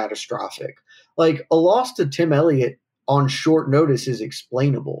pretty catastrophic. Like, a loss to Tim Elliott on short notice is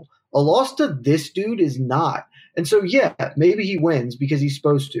explainable. A loss to this dude is not. And so, yeah, maybe he wins because he's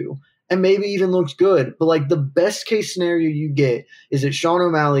supposed to, and maybe even looks good. But, like, the best case scenario you get is that Sean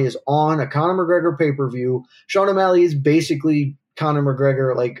O'Malley is on a Conor McGregor pay-per-view. Sean O'Malley is basically Conor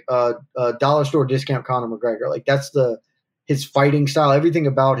McGregor, like dollar store discount Conor McGregor. Like, that's his fighting style. Everything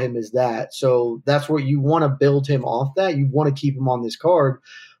about him is that. So that's what you want to build him off that. You want to keep him on this card.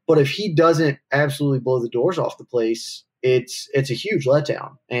 But if he doesn't absolutely blow the doors off the place, it's a huge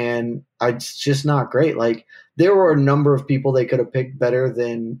letdown. And it's just not great. Like, there were a number of people they could have picked better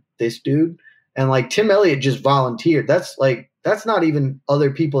than this dude. And, like, Tim Elliott just volunteered. That's not even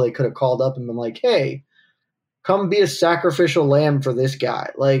other people they could have called up and been like, hey, come be a sacrificial lamb for this guy.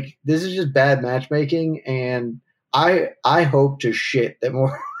 Like, this is just bad matchmaking. And I hope to shit that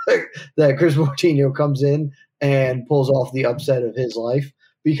that Chris Moutinho comes in and pulls off the upset of his life,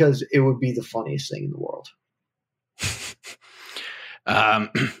 because it would be the funniest thing in the world.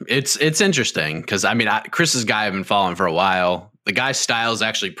 It's interesting because, I mean, Chris is a guy I've been following for a while. The guy's style is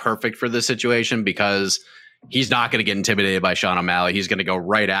actually perfect for this situation because he's not going to get intimidated by Sean O'Malley. He's going to go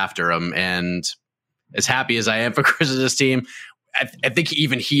right after him. And as happy as I am for Chris's team, I think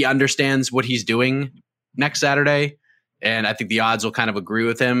even he understands what he's doing next Saturday. And I think the odds will kind of agree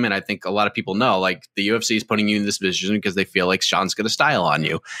with him. And I think a lot of people know, like, the UFC is putting you in this position because they feel like Sean's going to style on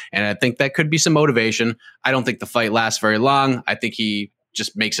you. And I think that could be some motivation. I don't think the fight lasts very long. I think he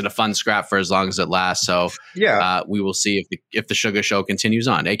just makes it a fun scrap for as long as it lasts. So yeah, we will see if the Sugar Show continues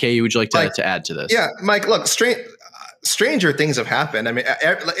on. AKU, would you like to add to this? Yeah, Mike, look, stranger things have happened. I mean,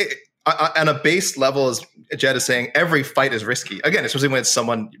 on a base level, as Jed is saying, every fight is risky. Again, especially when it's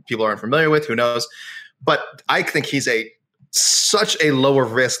someone people aren't familiar with, who knows? But I think he's such a lower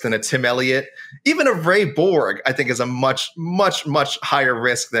risk than a Tim Elliott. Even a Ray Borg, I think, is a much, much, much higher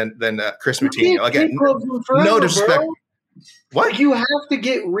risk than Chris Moutinho. Again, no disrespect. Bro. What? Like, you have to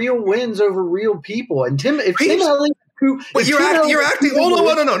get real wins over real people. And Tim Elliott, but you're acting. Oh no!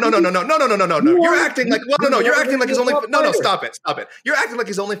 You're acting like You're acting like he's only. No! Stop it! You're acting like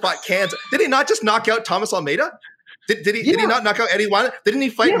he's only fought cans. Did he not just knock out Thomas Almeida? Did he not knock out Eddie Wine? Didn't he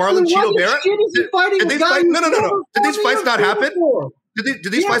fight Marlon Cheeto Vera? Did these fights? No. Did these fights not happen?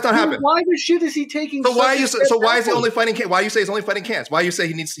 Did these fights not happen? Why the shit is he taking? So why is he only fighting? Why you say he's only fighting cans? Why you say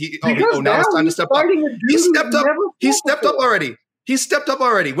he needs? Now it's time to step up. He stepped up. He stepped up already. This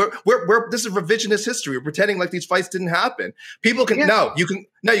is revisionist history. We're pretending like these fights didn't happen. People can now you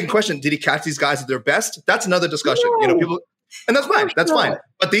can question, did he catch these guys at their best? That's another discussion. No. People. And that's fine. That's fine.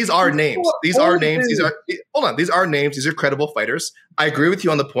 But these are names. These are names. These are names. These are credible fighters. I agree with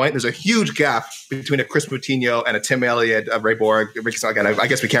you on the point. There's a huge gap between a Chris Moutinho and a Tim Elliott, a Ray Borg. Again, I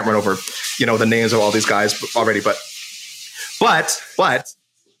guess we can't run over, the names of all these guys already. But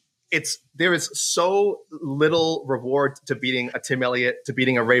there is so little reward to beating a Tim Elliott, to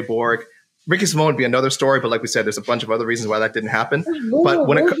beating a Ray Borg. Ricky Simone would be another story, but like we said, there's a bunch of other reasons why that didn't happen. But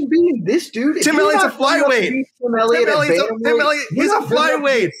when it being this dude, Tim Elliott's a flyweight. Tim Elliott, he's a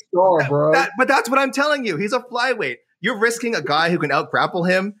flyweight. But that's what I'm telling you. He's a flyweight. You're risking a guy who can out grapple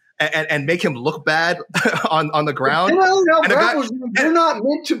him and make him look bad on the ground. They're not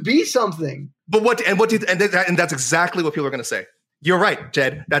meant to be something. But and that's exactly what people are going to say. You're right,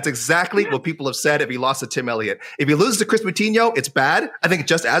 Jed. That's exactly what people have said if he lost to Tim Elliott. If he loses to Chris Moutinho, it's bad. I think it's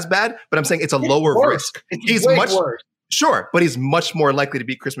just as bad, but I'm saying it's lower risk. He's way worse. Sure, but he's much more likely to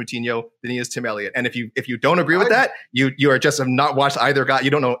beat Chris Moutinho than he is Tim Elliott. And if you don't agree with that, you are just have not watched either guy. You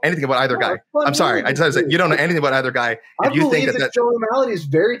don't know anything about either guy. I'm sorry. I just say you don't know anything about either guy. If you think that Joe O'Malley is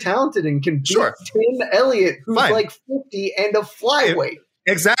very talented and can beat Tim Elliott, who's like 50 and a flyweight.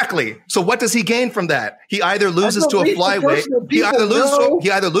 Exactly. So what does he gain from that? He either loses to a flyweight. He either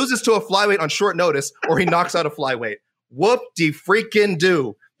loses to a flyweight on short notice, or he knocks out a flyweight. Whoop-de-freaking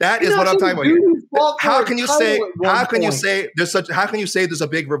do. That is what I'm talking about. How can you say there's a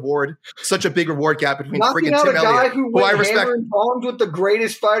big reward, such a big reward gap between freaking Tim Elliott, who I respect, hammer and tongs with the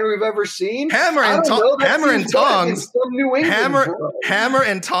greatest fighter we've ever seen? Hammer and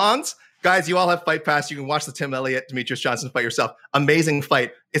tongs. Guys, you all have Fight Pass. You can watch the Tim Elliott, Demetrius Johnson fight yourself. Amazing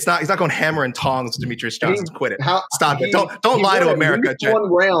fight. He's not going hammer and tongs with Demetrius Johnson. Quit it. Stop it. Don't lie to America, Jed.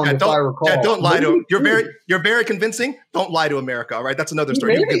 Jed, don't lie to him. You're very convincing. Don't lie to America. All right, that's another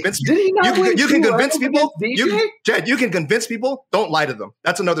story. Maybe. You can convince Did he not win you can two convince rounds people. against DJ? Jed, you can convince people. Don't lie to them.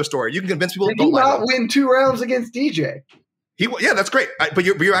 That's another story. You can convince people. Did Don't he lie to not them. win 2 rounds against DJ? Yeah, that's great. But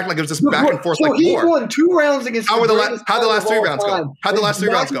you're acting like it was just back and forth so like he war. won 2 rounds against. How the last 3 rounds go? How'd the last 3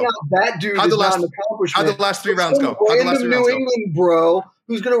 rounds go? That dude How'd the is not last an accomplishment. How'd the last 3 rounds go? How'd the last 3 rounds New go? England bro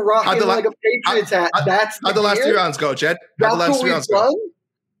who's going to rock in like a Patriots hat. How'd the last 3 rounds go, Jed? How'd the last 3 rounds go? Done?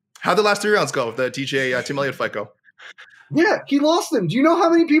 How'd the last 3 rounds go? The DJ Tim Elliott fight go? Yeah, he lost them. Do you know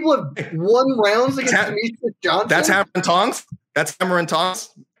how many people have won rounds against Demetrius Johnson? That's hammer and tongs. That's hammer and tongs.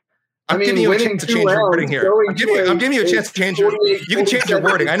 I'm giving you a chance to change your wording here. I'm giving you a chance to change your. You can change your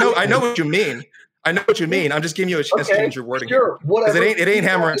wording. I know what you mean. I'm just giving you a chance to change your wording. Sure, because it ain't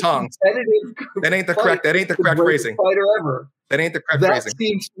hammer and tongs. That ain't the correct phrasing. Fighter ever. That ain't the correct phrasing. That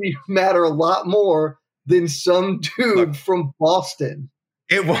seems to matter a lot more than some dude from Boston.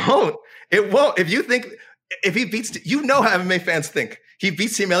 It won't. If he beats, how MMA fans think. He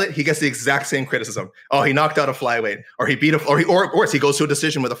beats Tim Elliott, he gets the exact same criticism. Oh, he knocked out a flyweight, or he beat or worse, he goes to a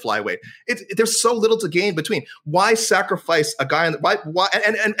decision with a flyweight. There's so little to gain between. Why sacrifice a guy? Why?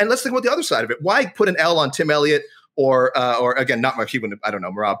 And let's think about the other side of it. Why put an L on Tim Elliott or again, not my Cuban, I don't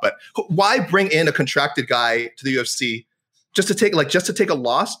know, Merab, but why bring in a contracted guy to the UFC just to take a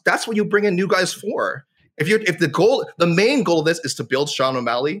loss? That's what you bring in new guys for. If the main goal of this is to build Sean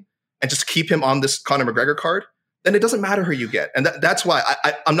O'Malley and just keep him on this Conor McGregor card, then it doesn't matter who you get. And that's why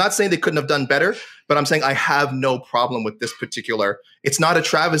I'm not saying they couldn't have done better, but I'm saying I have no problem with this particular. It's not a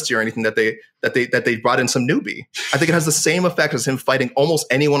travesty or anything that they brought in some newbie. I think it has the same effect as him fighting almost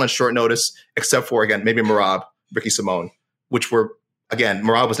anyone on short notice, except for, again, maybe Merab, Ricky Simone, which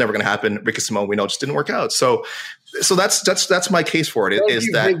Merab was never going to happen. Ricky Simone, we know, just didn't work out. So that's my case for it.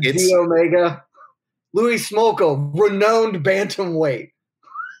 It's Omega, Louis Smolka, renowned bantamweight.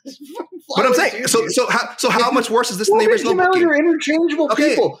 But I'm saying, so how much worse is this than the original booking? They're interchangeable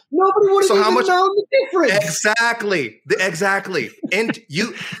people. Nobody would have even known the difference. Exactly. And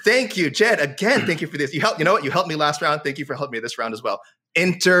thank you, Jed. Again, thank you for this. You know what? You helped me last round. Thank you for helping me this round as well.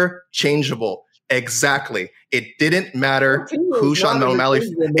 Interchangeable. Exactly. It didn't matter who Sean O'Malley.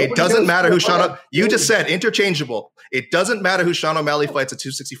 It doesn't matter who Sean. You just said interchangeable. It doesn't matter who Sean O'Malley fights at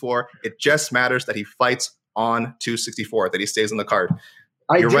 264. It just matters that he fighs on 264. That he stays on the card.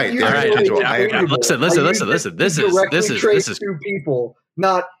 You're right. Listen. This is two people,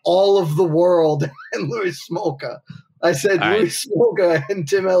 not all of the world and Louis Smolka. I said Louis Smolka and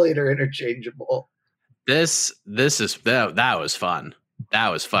Tim Elliott are interchangeable. That was fun. That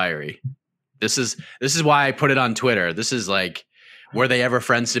was fiery. This is why I put it on Twitter. This is like, were they ever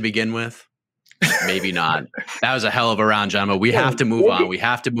friends to begin with? Maybe not. That was a hell of a round, gentlemen. We have to move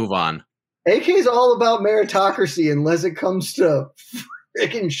on. AK is all about meritocracy unless it comes to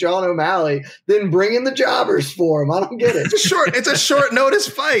freaking Sean O'Malley, then bring in the jobbers for him. I don't get it. It's a short notice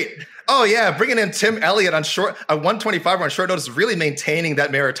fight. Oh yeah, bringing in Tim Elliott on 125 on short notice, really maintaining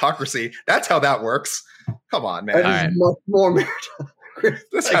that meritocracy. That's how that works. Come on, man. That is much more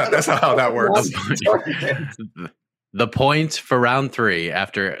meritocracy. That's how that works. The point for round 3,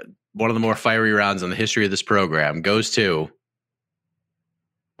 after one of the more fiery rounds in the history of this program, goes to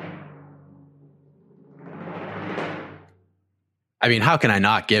I mean, how can I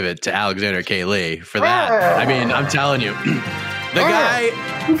not give it to Alexander K. Lee for that? I mean, I'm telling you,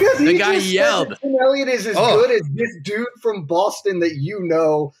 the guy yelled. Tim Elliott is as good as this dude from Boston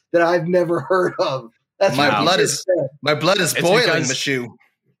that I've never heard of. That's my blood is boiling, Mashu.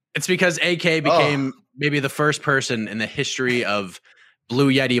 It's because AK became maybe the first person in the history of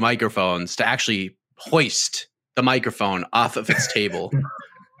Blue Yeti microphones to actually hoist the microphone off of its table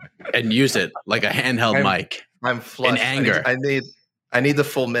and use it like a handheld mic. I'm flushed. In anger. I need the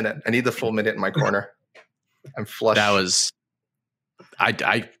full minute. I need the full minute in my corner. I'm flushed. That was.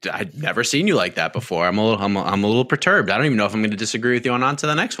 I'd never seen you like that before. I'm a little perturbed. I don't even know if I'm going to disagree with you on to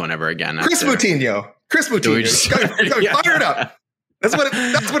the next one ever again. Chris Moutinho. Got fired up. That's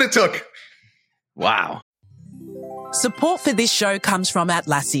what it took. Wow. Support for this show comes from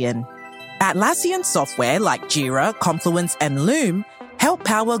Atlassian. Atlassian software like Jira, Confluence, and Loom help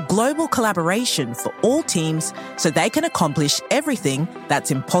power global collaboration for all teams so they can accomplish everything that's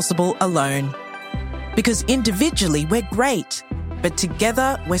impossible alone. Because individually we're great, but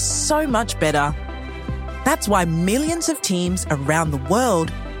together we're so much better. That's why millions of teams around the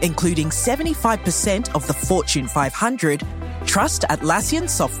world, including 75% of the Fortune 500, trust Atlassian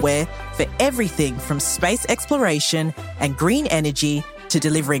software for everything from space exploration and green energy to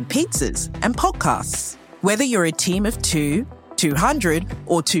delivering pizzas and podcasts. Whether you're a team of 2, 200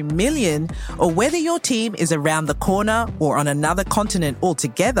 or 2 million, or whether your team is around the corner or on another continent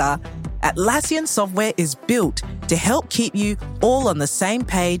altogether, Atlassian software is built to help keep you all on the same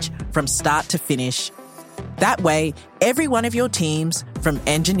page from start to finish. That way, every one of your teams, from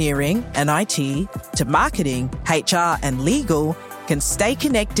engineering and IT to marketing, HR, and legal, can stay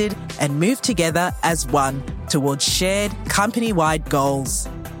connected and move together as one towards shared company-wide goals.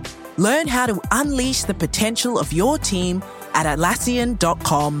 Learn how to unleash the potential of your team at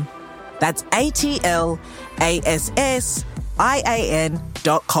Atlassian.com. That's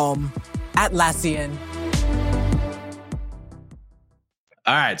ATLASSIAN.com. Atlassian.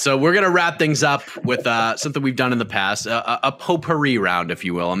 All right, so we're going to wrap things up with something we've done in the past, a potpourri round, if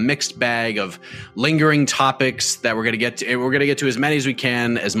you will, a mixed bag of lingering topics that we're going to get to. We're going to get to as many as we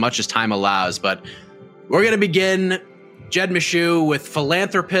can, as much as time allows. But we're going to begin, Jed Meshew, with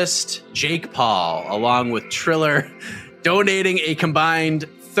philanthropist Jake Paul, along with Triller, donating a combined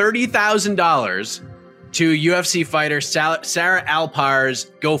 $30,000 to UFC fighter Sarah Alpar's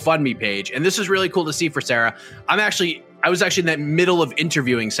GoFundMe page. And this is really cool to see for Sarah. I was actually in the middle of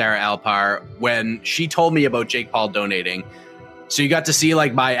interviewing Sarah Alpar when she told me about Jake Paul donating. So you got to see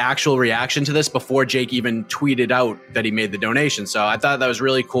like my actual reaction to this before Jake even tweeted out that he made the donation. So I thought that was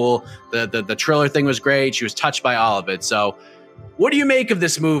really cool. The Triller thing was great. She was touched by all of it. So what do you make of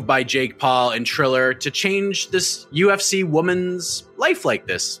this move by Jake Paul and Triller to change this UFC woman's life like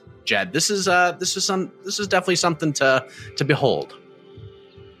this, Jed? This is definitely something to behold.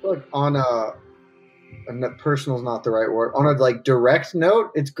 Look, on personal is not the right word. On a like direct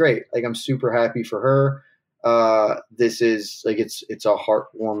note, it's great. Like, I'm super happy for her. This is like, it's a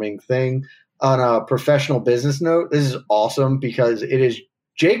heartwarming thing. On a professional business note, this is awesome because it is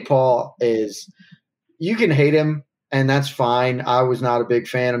Jake Paul is, you can hate him and that's fine. I was not a big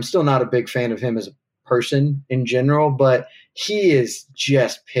fan. I'm still not a big fan of him as a person in general, but he is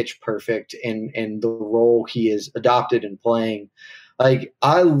just pitch perfect in the role he is adopted and playing. Like,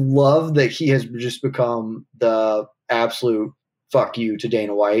 I love that he has just become the absolute fuck you to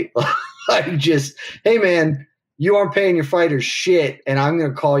Dana White. Like, just, hey, man, you aren't paying your fighters shit, and I'm going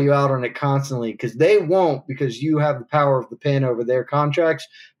to call you out on it constantly because they won't, because you have the power of the pen over their contracts,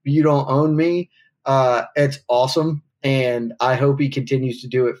 but you don't own me. It's awesome, and I hope he continues to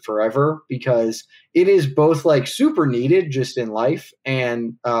do it forever because it is both, like, super needed just in life,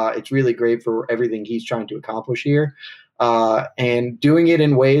 and it's really great for everything he's trying to accomplish here. And doing it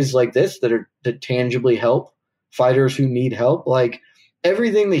in ways like this that tangibly help fighters who need help. Like,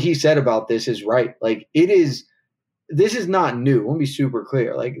 everything that he said about this is right. Like, this is not new. Let me be super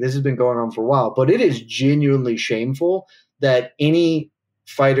clear. Like, this has been going on for a while, but it is genuinely shameful that any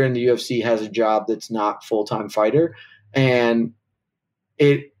fighter in the UFC has a job that's not full-time fighter. And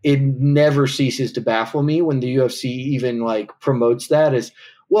it never ceases to baffle me when the UFC even like promotes that as,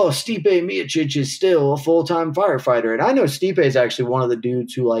 well, Stipe Miocic is still a full-time firefighter. And I know Stipe is actually one of the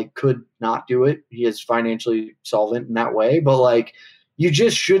dudes who like could not do it. He is financially solvent in that way. But like, you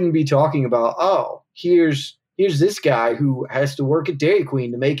just shouldn't be talking about, oh, here's this guy who has to work at Dairy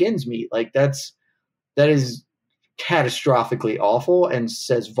Queen to make ends meet. Like, that is catastrophically awful and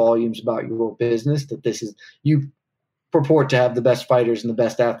says volumes about your business that this is, you purport to have the best fighters and the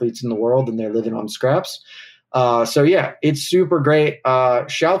best athletes in the world and they're living on scraps. So yeah, it's super great.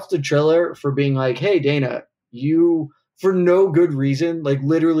 Shouts to Triller for being like, hey, Dana, you, for no good reason, like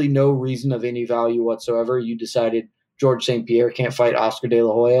literally no reason of any value whatsoever, you decided George St. Pierre can't fight Oscar De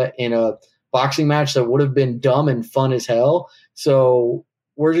La Hoya in a boxing match that would have been dumb and fun as hell. So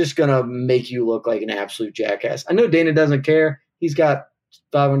we're just going to make you look like an absolute jackass. I know Dana doesn't care. He's got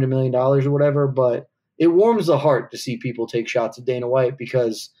 $500 million or whatever, but it warms the heart to see people take shots at Dana White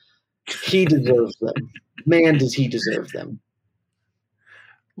because he deserves them. Man, does he deserve them.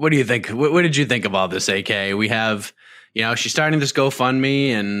 What do you think? What did you think of all this, AK? We have, she's starting this GoFundMe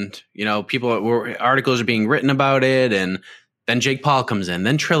and, articles are being written about it. And then Jake Paul comes in,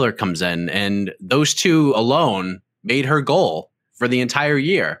 then Triller comes in. And those two alone made her goal for the entire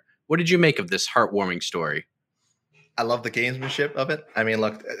year. What did you make of this heartwarming story? I love the gamesmanship of it. I mean,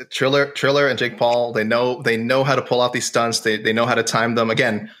 look, Triller and Jake Paul, they know how to pull out these stunts. They know how to time them.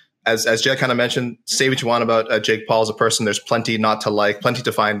 Again, as Jed kind of mentioned, say what you want about Jake Paul as a person. There's plenty not to like, plenty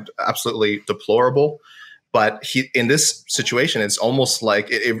to find absolutely deplorable. But in this situation, it's almost like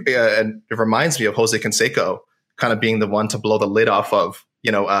it reminds me of Jose Canseco kind of being the one to blow the lid off of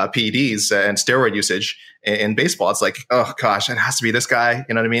PEDs and steroid usage in baseball. It's like, oh gosh, it has to be this guy.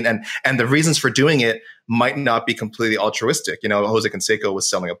 You know what I mean? And the reasons for doing it might not be completely altruistic. Jose Canseco was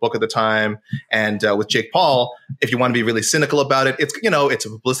selling a book at the time, and with Jake Paul, if you want to be really cynical about it, it's a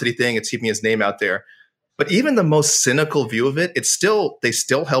publicity thing. It's keeping his name out there. But even the most cynical view of it, they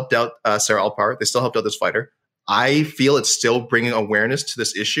still helped out Sarah Alpar. They still helped out this fighter. I feel it's still bringing awareness to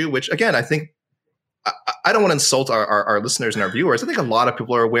this issue, which again, I think I don't want to insult our listeners and our viewers. I think a lot of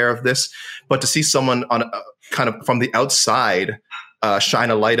people are aware of this, but to see someone on kind of from the outside shine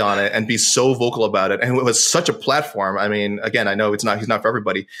a light on it and be so vocal about it, and it was such a platform. I mean, again, I know he's not for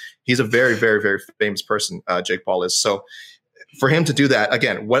everybody. He's a very, very, very famous person. Jake Paul is. So for him to do that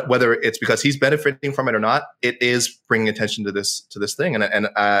again, whether it's because he's benefiting from it or not, it is bringing attention to this thing, and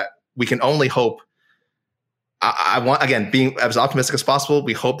we can only hope. I want, again, being as optimistic as possible.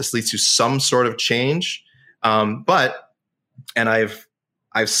 We hope this leads to some sort of change. But I've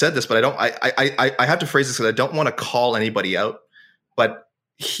said this, but I have to phrase this because I don't want to call anybody out, but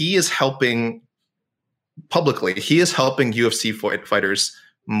he is helping publicly. He is helping UFC fighters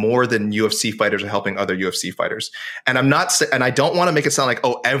more than UFC fighters are helping other UFC fighters. And I don't want to make it sound like,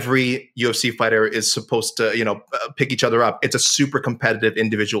 every UFC fighter is supposed to, pick each other up. It's a super competitive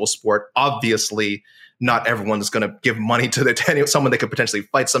individual sport. Obviously, not everyone is going to give money to someone they could potentially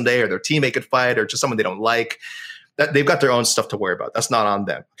fight someday, or their teammate could fight, or just someone they don't like. That they've got their own stuff to worry about. That's not on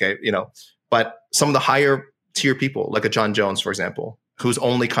them. Okay. But some of the higher tier people, like a John Jones, for example, who's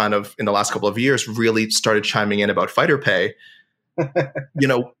only kind of in the last couple of years really started chiming in about fighter pay.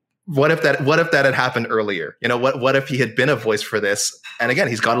 What if that had happened earlier? What if he had been a voice for this? And again,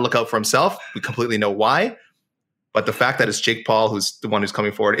 he's got to look out for himself. We completely know why. But the fact that it's Jake Paul who's the one who's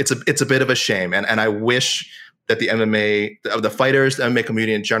coming forward, it's a bit of a shame. And I wish that the MMA, the fighters, the MMA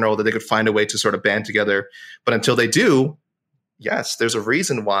community in general, that they could find a way to sort of band together. But until they do, yes, there's a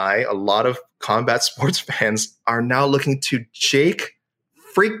reason why a lot of combat sports fans are now looking to Jake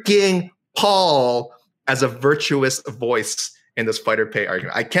freaking Paul as a virtuous voice in this fighter pay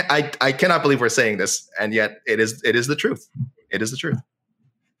argument. I cannot believe we're saying this, and yet it is the truth. It is the truth.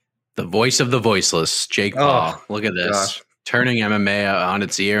 The voice of the voiceless, Jake Paul. Look at this. Gosh. Turning MMA on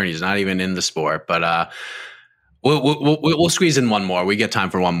its ear, and he's not even in the sport. But we'll squeeze in one more. We get time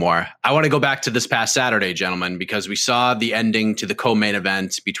for one more. I want to go back to this past Saturday, gentlemen, because we saw the ending to the co-main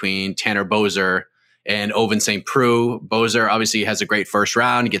event between Tanner Boser and Ovince St. Preux. Boser obviously has a great first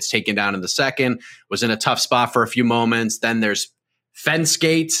round. He gets taken down in the second, was in a tough spot for a few moments. Then there's fence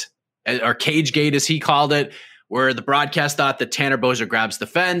gate, or cage gate as he called it, where the broadcast thought that Tanner Boser grabs the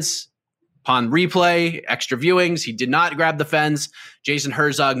fence. Upon replay, extra viewings, he did not grab the fence. Jason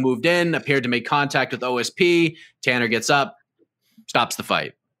Herzog moved in, appeared to make contact with OSP. Tanner gets up, stops the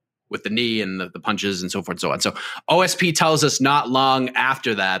fight with the knee and the punches and so forth and so on. So OSP tells us not long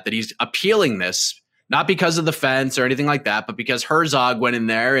after that he's appealing this, not because of the fence or anything like that, but because Herzog went in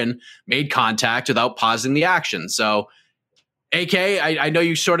there and made contact without pausing the action. So AK, I know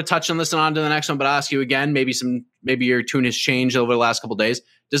you sort of touched on this and on to the next one, but I'll ask you again. Maybe your tune has changed over the last couple of days.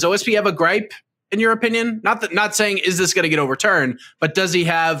 Does OSP have a gripe, in your opinion? Not saying is this going to get overturned, but does he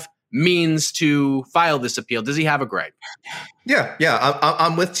have means to file this appeal? Does he have a gripe? Yeah.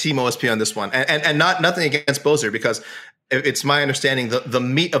 I'm with Team OSP on this one, and nothing against Boser, because it's my understanding the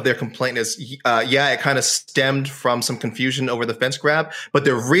meat of their complaint is it kind of stemmed from some confusion over the fence grab, but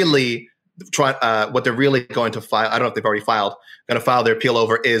they're really what they're really going to file, I don't know if they've already filed, going to file their appeal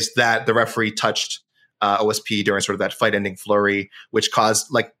over, is that the referee touched OSP during sort of that fight-ending flurry, which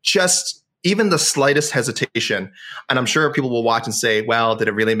caused just even the slightest hesitation. And I'm sure people will watch and say, well, did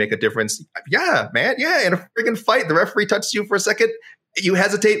it really make a difference? Yeah, man. Yeah, in a freaking fight, the referee touches you for a second. You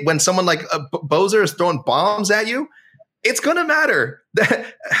hesitate when someone like Boser is throwing bombs at you. It's going to matter.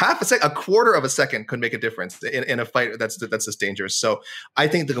 Half a second, a quarter of a second could make a difference in a fight that's this dangerous. So I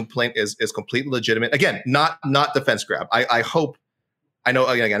think the complaint is completely legitimate. Again, not the fence grab. I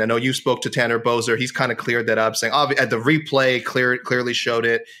know you spoke to Tanner Boser. He's kind of cleared that up, saying the replay clearly showed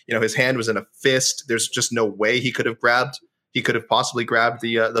it. His hand was in a fist. There's just no way he could have possibly grabbed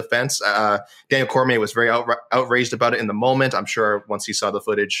the fence. Daniel Cormier was very outraged about it in the moment. I'm sure once he saw the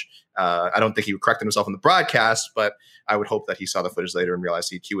footage, I don't think he corrected himself in the broadcast, but I would hope that he saw the footage later and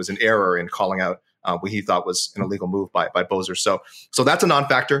realized he was in error in calling out what he thought was an illegal move by Boser. So that's a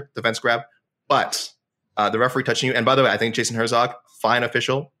non-factor, the fence grab. But the referee touching you, and by the way, I think Jason Herzog, fine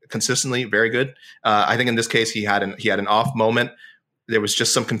official, consistently very good. I think in this case he had an off moment. There was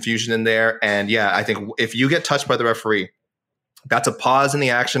just some confusion in there, and I think if you get touched by the referee, that's a pause in the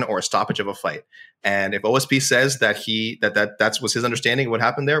action or a stoppage of a fight. And if OSP says that was his understanding of what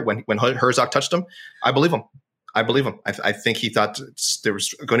happened there when Herzog touched him, I believe him. I think he thought there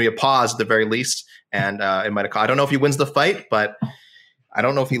was going to be a pause at the very least, and it might have. I don't know if he wins the fight, but I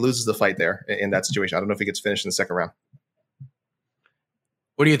don't know if he loses the fight there in that situation. I don't know if he gets finished in the second round.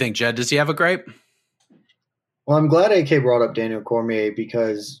 What do you think, Jed? Does he have a gripe? Well, I'm glad AK brought up Daniel Cormier,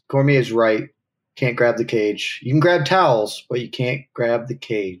 because Cormier is right. Can't grab the cage. You can grab towels, but you can't grab the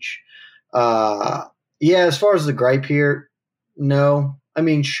cage. Yeah, as far as the gripe here, no. I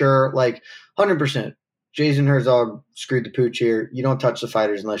mean, sure, like 100%. Jason Herzog screwed the pooch here. You don't touch the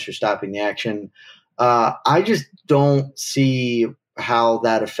fighters unless you're stopping the action. I just don't see how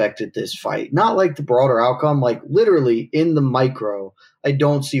that affected this fight. Not like the broader outcome, like literally in the micro, I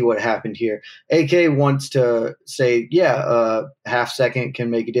don't see what happened here. AK wants to say, yeah, half second can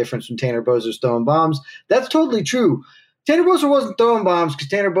make a difference when Tanner Boser's throwing bombs. That's totally true. Tanner Boser wasn't throwing bombs because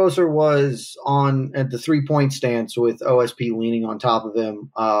Tanner Boser was on at the 3-point stance with OSP leaning on top of him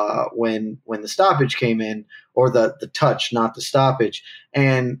when the stoppage came in, or the touch, not the stoppage.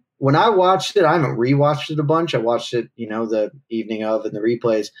 And when I watched it, I haven't rewatched it a bunch. I watched it, the evening of and the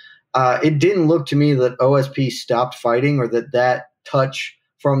replays. It didn't look to me that OSP stopped fighting, or that touch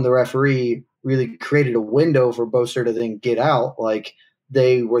from the referee really created a window for Boser to then get out. Like,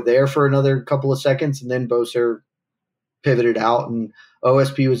 they were there for another couple of seconds, and then Boser pivoted out, and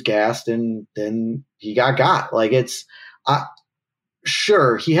OSP was gassed, and then he got. Like,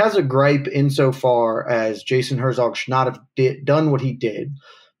 sure, he has a gripe insofar as Jason Herzog should not have done what he did,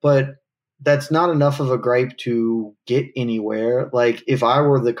 but that's not enough of a gripe to get anywhere. Like, if I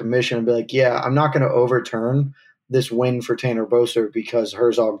were the commission, I'd be like, yeah, I'm not going to overturn this win for Tanner Boser because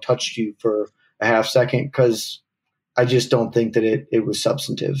Herzog touched you for a half second, because I just don't think that it was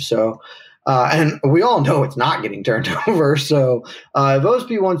substantive. So, and we all know it's not getting turned over. So if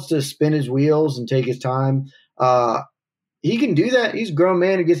OSP wants to spin his wheels and take his time, he can do that. He's a grown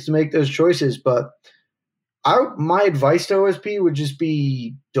man who gets to make those choices. But my advice to OSP would just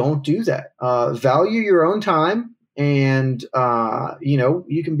be, don't do that. Value your own time, and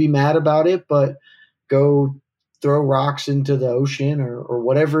you can be mad about it, but go throw rocks into the ocean or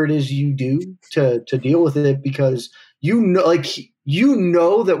whatever it is you do to deal with it, because you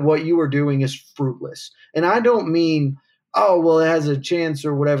know that what you are doing is fruitless. And I don't mean, oh, well, it has a chance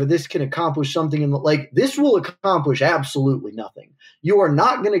or whatever. This can accomplish something. This will accomplish absolutely nothing. You are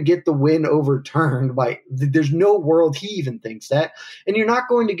not going to get the win overturned there's no world he even thinks that. And you're not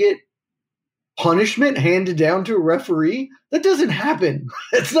going to get punishment handed down to a referee. That doesn't happen.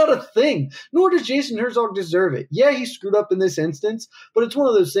 It's not a thing. Nor does Jason Herzog deserve it. Yeah, he screwed up in this instance, but it's one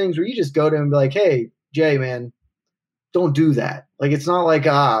of those things where you just go to him and be like, hey, Jay, man, don't do that. Like, it's not like,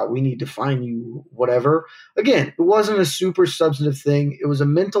 we need to fine you, whatever. Again, it wasn't a super substantive thing. It was a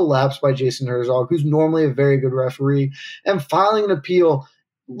mental lapse by Jason Herzog, who's normally a very good referee, and filing an appeal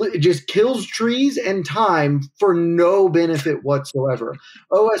just kills trees and time for no benefit whatsoever.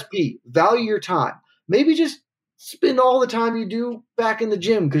 OSP, value your time. Maybe just spend all the time you do back in the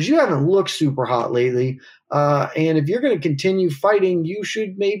gym, because you haven't looked super hot lately. And if you're going to continue fighting, you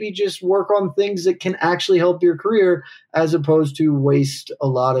should maybe just work on things that can actually help your career, as opposed to waste a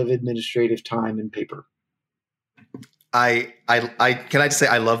lot of administrative time and paper. I can I just say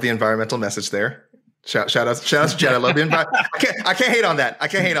I love the environmental message there. Shout out to Jed. I love the environment. I can't hate on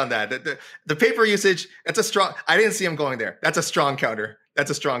that. The paper usage, that's a strong. I didn't see him going there. That's a strong counter.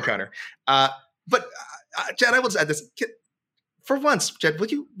 But Jed, I will just add this. For once, Jed,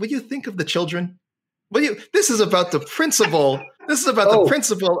 would you think of the children? This is about the principle. This is about the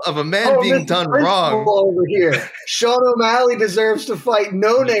principle of a man being done wrong. Over here, Sean O'Malley deserves to fight.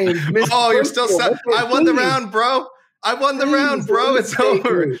 No names. You're still. I won the round, bro. It's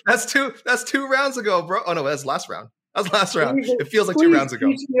over. That's two rounds ago, bro. Oh no, that's last round. It feels like 2 rounds ago.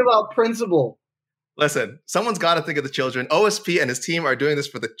 Teach me about principle. Listen, someone's got to think of the children. OSP and his team are doing this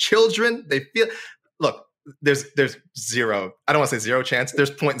for the children. Look, there's zero. I don't want to say zero chance.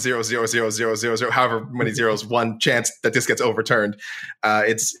 There's 0.00000, however many zeros, one chance that this gets overturned.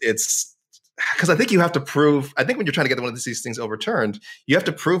 It's because I think you have to prove. I think when you're trying to get one of these things overturned, you have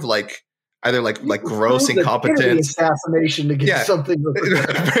to prove either gross incompetence, assassination to get something.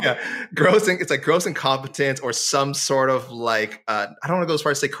 It's like gross incompetence, or some sort of I don't want to go as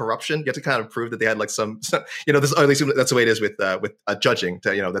far as say corruption. You have to kind of prove that they had some this, or at least that's the way it is with judging.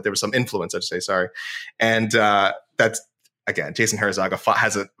 That there was some influence. I'd say sorry, and that's again, Jason Herzog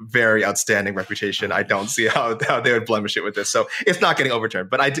has a very outstanding reputation. I don't see how they would blemish it with this. So it's not getting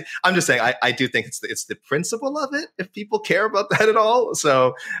overturned. But I'm just saying I do think it's the principle of it. If people care about that at all,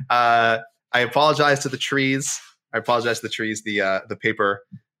 so. I apologize to the trees. The paper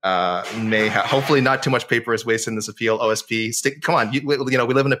may have, hopefully not too much paper is wasted in this appeal. OSP, come on. We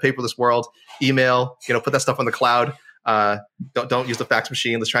live in a paperless world. Email, put that stuff on the cloud. Don't use the fax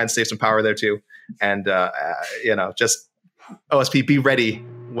machine. Let's try and save some power there too. And, just OSP, be ready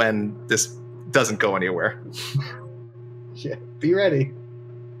when this doesn't go anywhere. Yeah, be ready.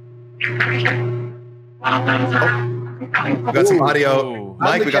 We got some audio.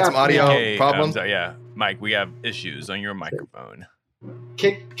 Mike, we got some audio Okay, problems. yeah, Mike, we have issues on your microphone.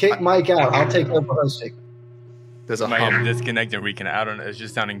 Kick Mike out. I'll take over hosting. There's a Might have hum. disconnect and reconnect. I don't know. It's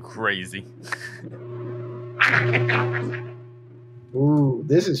just sounding crazy. Ooh,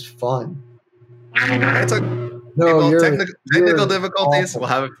 this is fun. It's a No, technical difficulties.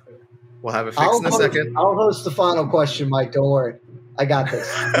 awful. We'll have it fixed in a second. I'll host the final question, Mike. Don't worry. I got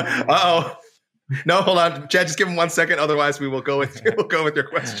this. Uh-oh. No, hold on. Chad, just give him 1 second. Otherwise, we'll go with your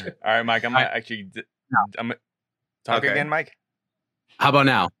question. All right, Mike. I'm talk Okay. again, Mike. How about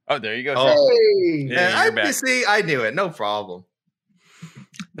now? Oh, there you go. Oh. Hey. Yeah, you're back. You see, I knew it. No problem.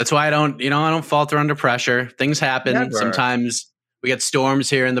 That's why I don't falter under pressure. Things happen. Never. Sometimes we get storms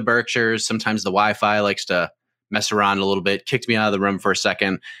here in the Berkshires. Sometimes the Wi-Fi likes to mess around a little bit, kicked me out of the room for a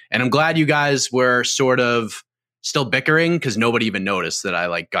second. And I'm glad you guys were sort of still bickering because nobody even noticed that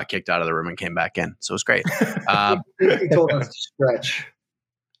I got kicked out of the room and came back in. So it was great. He told us to stretch.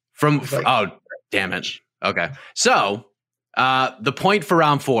 Oh, damn it. Okay. So the point for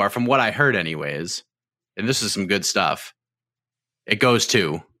round 4, from what I heard anyways, and this is some good stuff, it goes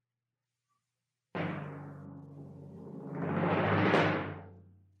to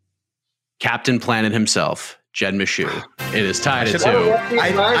Captain Planet himself, Jed Meshew. It is tied at 2.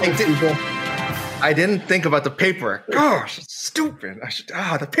 I didn't think about the paper. Gosh, stupid.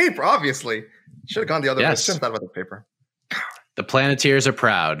 The paper, obviously. Should have gone the other way. Yes. Shouldn't have thought about the paper. The Planeteers are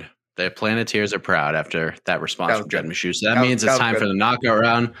proud. The Planeteers are proud after that response from Jed Meshew. So that means it's time for the knockout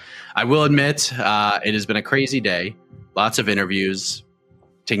round. I will admit, it has been a crazy day. Lots of interviews,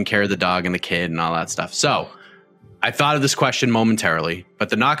 taking care of the dog and the kid and all that stuff. So I thought of this question momentarily, but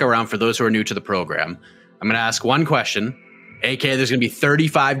the knockout round, for those who are new to the program, I'm going to ask one question. AK, there's going to be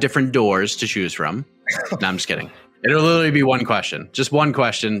 35 different doors to choose from. No, I'm just kidding. It'll literally be one question. Just one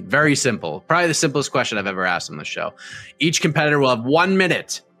question. Very simple. Probably the simplest question I've ever asked on the show. Each competitor will have 1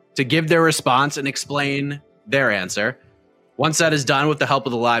 minute to give their response and explain their answer. Once that is done, with the help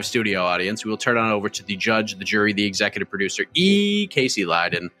of the live studio audience, we will turn it over to the judge, the jury, the executive producer, Casey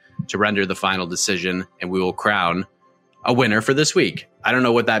Leydon, to render the final decision, and we will crown a winner for this week. I don't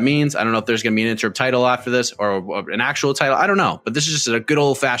know what that means. I don't know if there's going to be an interim title after this or an actual title. I don't know. But this is just a good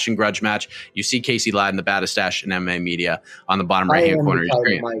old-fashioned grudge match. You see Casey Leydon, the baddest stash in MMA media, on the bottom right-hand corner.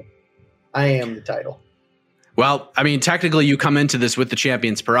 I am the title. Well, I mean, technically you come into this with the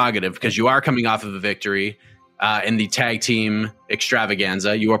champion's prerogative because you are coming off of a victory in the tag team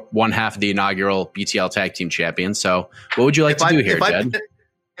extravaganza. You are one half of the inaugural BTL tag team champion. So what would you like to do here, Jed?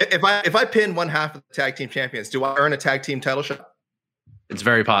 If I pin one half of the tag team champions, do I earn a tag team title shot? It's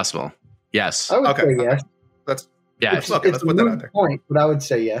very possible. Yes. I would say yes. Let's It's a moot point, but I would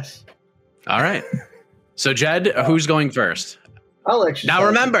say yes. All right. So Jed, who's going first? I'll actually. Now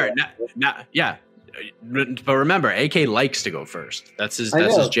remember, but remember, AK likes to go first. That's his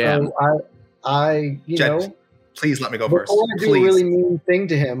jam. So Jed, please let me go first. Before I do a really mean thing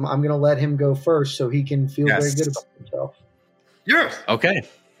to him, I'm going to let him go first so he can feel very good about himself. Yes. Okay.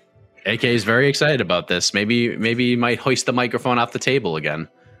 AK is very excited about this. Maybe he might hoist the microphone off the table again.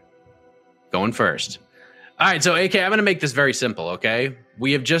 Going first. All right, so AK, I'm going to make this very simple, okay?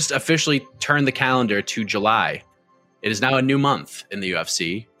 We have just officially turned the calendar to July. It is now a new month in the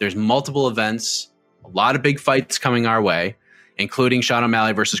UFC. There's multiple events, a lot of big fights coming our way, including Sean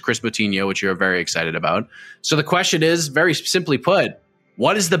O'Malley versus Chris Moutinho, which you're very excited about. So the question is, very simply put,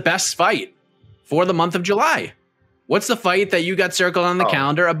 what is the best fight for the month of July? What's the fight that you got circled on the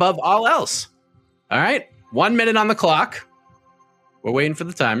calendar above all else? All right, 1 minute on the clock. We're waiting for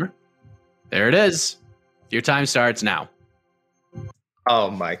the timer. There it is. Your time starts now. Oh,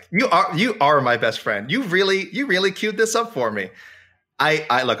 Mike, you are my best friend. You really queued this up for me.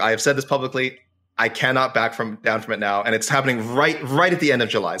 I look, I have said this publicly. I cannot back down from it now, and it's happening right at the end of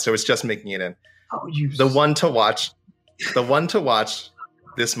July. So it's just making it in. The one to watch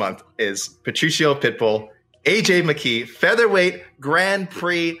this month is Patricio Pitbull, AJ McKee, featherweight Grand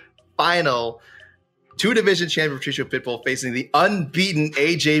Prix final. 2-division champion Patricio Pitbull facing the unbeaten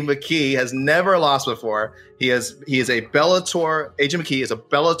AJ McKee. Has never lost before. He is a Bellator. AJ McKee is a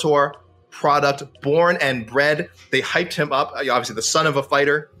Bellator product, born and bred. They hyped him up. Obviously, the son of a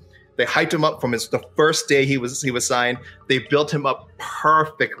fighter. They hyped him up from the first day he was signed. They built him up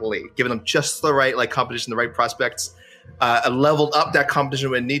perfectly, giving him just the right competition, the right prospects. Leveled up that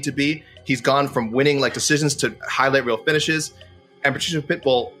competition when it need to be. He's gone from winning decisions to highlight real finishes. And Patricio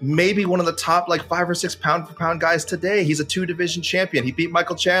Pitbull, maybe one of the top 5 or 6 pound for pound guys today. He's a 2-division champion. He beat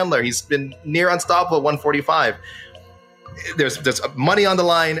Michael Chandler. He's been near unstoppable at 145. There's money on the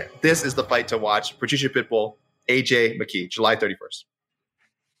line. This is the fight to watch. Patricio Pitbull, AJ McKee, July 31st.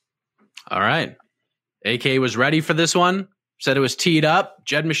 All right. AK was ready for this one. said it was teed up.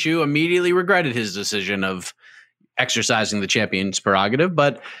 Jed Meshew immediately regretted his decision of exercising the champion's prerogative,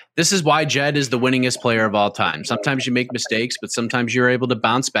 but this is why Jed is the winningest player of all time. Sometimes you make mistakes, but sometimes you're able to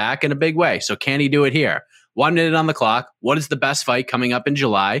bounce back in a big way. So can he do it here? 1 minute on the clock. What is the best fight coming up in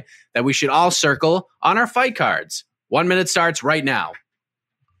July that we should all circle on our fight cards? 1 minute starts right now.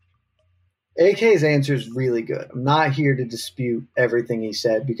 AK's answer is really good. I'm not here to dispute everything he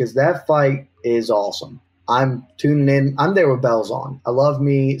said because that fight is awesome. I'm tuning in. I'm there with bells on. I love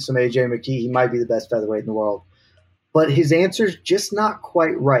me some AJ McKee. He might be the best featherweight in the world. But his answer's just not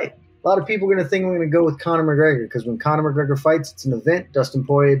quite right. A lot of people are going to think I'm going to go with Conor McGregor because when Conor McGregor fights, it's an event. Dustin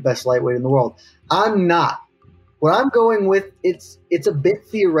Poirier, best lightweight in the world. I'm not. What I'm going with, it's a bit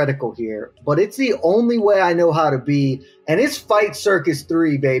theoretical here, but it's the only way I know how to be, and it's Fight Circus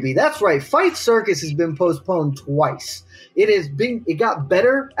 3, baby. That's right. Fight Circus has been postponed twice. It got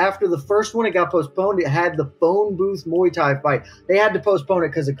better after the first one. It got postponed. It had the phone booth Muay Thai fight. They had to postpone it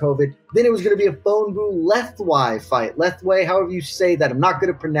because of COVID. Then it was going to be a phone booth Lethwei fight. Lethwei, however you say that. I'm not good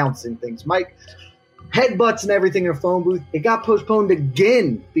at pronouncing things. Mike, headbutts and everything in a phone booth. It got postponed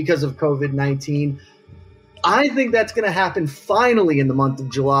again because of COVID-19. I think that's going to happen finally in the month of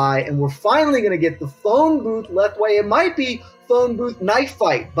July, and we're finally going to get the phone booth Lethwei. It might be phone booth knife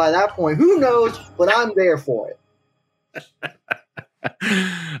fight by that point. Who knows? But I'm there for it.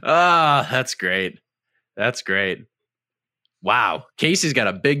 That's great. That's great. Wow. Casey's got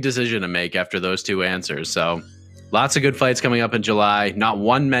a big decision to make after those two answers. So lots of good fights coming up in July. Not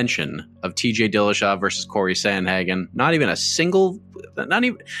one mention of TJ Dillashaw versus Corey Sandhagen. Not even a single,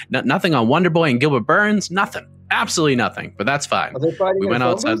 nothing on Wonder Boy and Gilbert Burns. Nothing. Absolutely nothing. But that's fine. Are they fighting? We went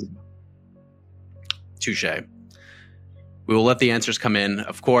outside. Touche. We will let the answers come in.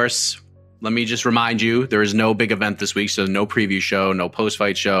 Of course, let me just remind you, there is no big event this week, so no preview show, no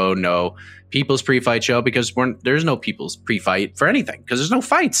post-fight show, no People's pre-fight show, because there's no People's pre-fight for anything, because there's no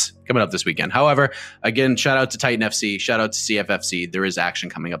fights coming up this weekend. However, again, shout out to Titan FC, shout out to CFFC. There is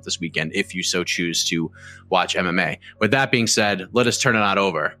action coming up this weekend if you so choose to watch MMA. With that being said, let us turn it on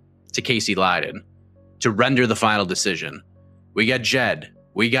over to Casey Leydon to render the final decision. We got Jed.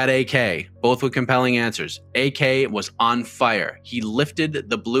 We got AK, both with compelling answers. AK was on fire. He lifted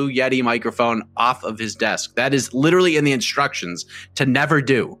the Blue Yeti microphone off of his desk. That is literally in the instructions to never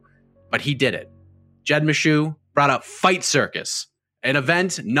do, but he did it. Jed Meshew brought up Fight Circus, an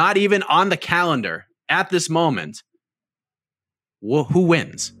event not even on the calendar at this moment. Who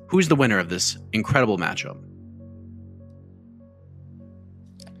wins? Who's the winner of this incredible matchup?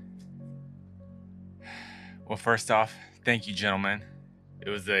 Well, first off, thank you, gentlemen. It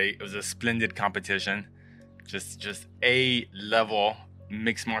was a splendid competition, just A level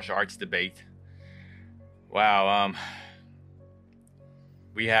mixed martial arts debate. Wow,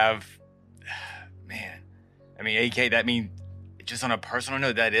 we have, man. I mean, AK. That means just on a personal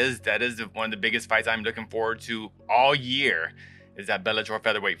note, that is one of the biggest fights I'm looking forward to all year. Is that Bellator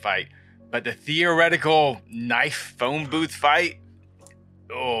featherweight fight? But the theoretical knife phone booth fight.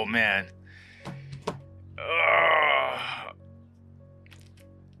 Oh man.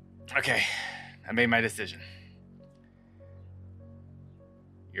 Okay, I made my decision.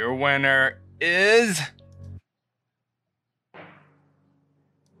 Your winner is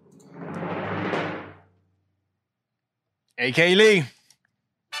AK Lee.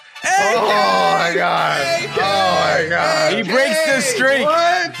 Oh my god! Oh my god! He breaks the streak.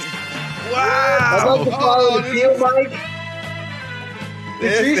 What? Wow! I'd like to follow the deal, Mike.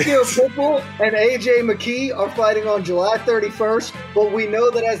 Patricio Pitbull and AJ McKee are fighting on July 31st, but we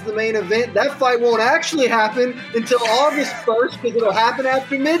know that as the main event, that fight won't actually happen until August 1st because it'll happen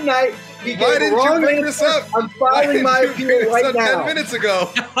after midnight. Why didn't you bring this up? I'm filing my appeal right now. 10 minutes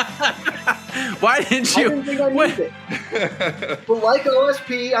ago. Why didn't you? I didn't think I needed it. But like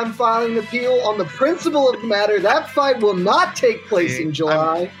OSP, I'm filing an appeal on the principle of the matter. That fight will not take place in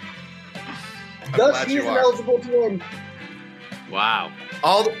July. Thus, he is eligible to win. Wow.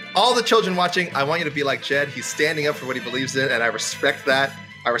 All the children watching, I want you to be like Jed. He's standing up for what he believes in, and I respect that.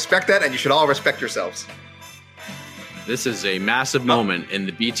 And you should all respect yourselves. This is a massive moment in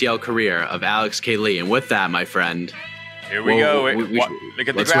the BTL career of Alex K. Lee. And with that, my friend, here we go. Look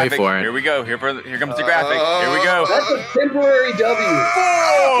at the graphic. Here we go. Here comes the graphic. Here we go. That's a temporary W.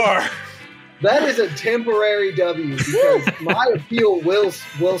 4. That is a temporary W because my appeal will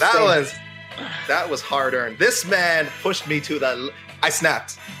stand. That was hard earned. This man pushed me to the. I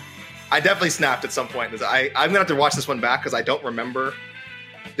snapped. I definitely snapped at some point. I'm gonna have to watch this one back because I don't remember.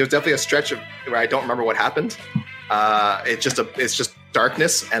 There's definitely a stretch where I don't remember what happened. It's just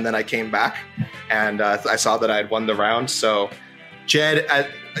darkness, and then I came back and I saw that I had won the round. So, Jed,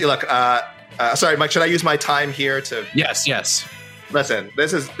 look, Sorry, Mike, should I use my time here to... Yes. Listen,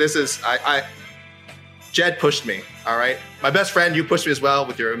 this is Jed pushed me, all right? My best friend, you pushed me as well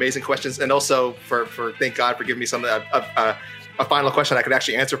with your amazing questions, and also for thank God for giving me a final question I could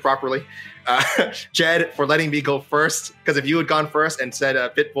actually answer properly. Jed, for letting me go first, because if you had gone first and said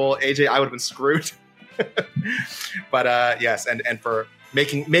Pitbull, AJ, I would have been screwed. But yes, and for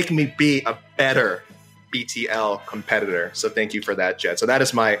making me be a better BTL competitor. So thank you for that, Jed. So that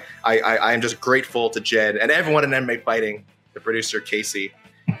is I am just grateful to Jed and everyone in MMA Fighting, the producer Casey,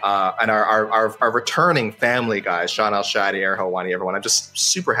 and our returning family guys, Sean Al-Shadi, Air Hawani, everyone. I'm just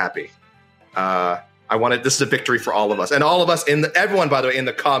super happy. This is a victory for all of us, and all of us everyone, by the way, in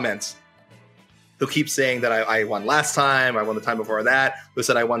the comments who keep saying that I won last time, I won the time before that, who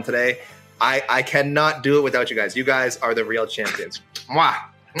said I won today. I cannot do it without you guys. You guys are the real champions. Mwah!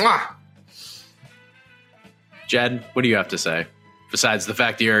 Mwah! Jed, what do you have to say? Besides the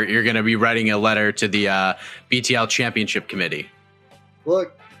fact that you're going to be writing a letter to the BTL Championship Committee.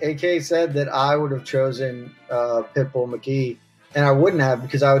 Look, AK said that I would have chosen Pitbull McKee, and I wouldn't have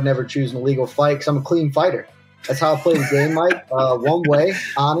because I would never choose an illegal fight because I'm a clean fighter. That's how I play the game, Mike. One way,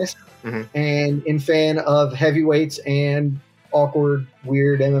 honest, and in fan of heavyweights and awkward,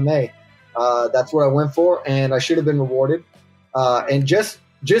 weird MMA. That's what I went for, and I should have been rewarded. And just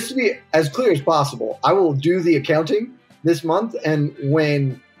to be as clear as possible, I will do the accounting this month. And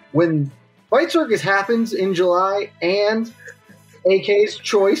when Fight Circus happens in July and AK's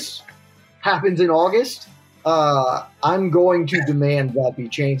choice happens in August, I'm going to demand that be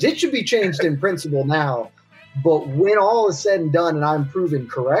changed. It should be changed in principle now, but when all is said and done and I'm proven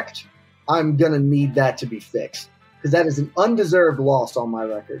correct, I'm going to need that to be fixed because that is an undeserved loss on my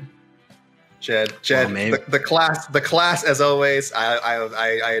record. Jed, the class as always.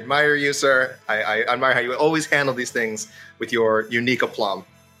 I admire you, sir. I admire how you always handle these things with your unique aplomb.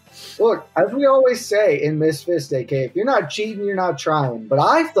 Look, as we always say in Misfits, AK, if you're not cheating, you're not trying. But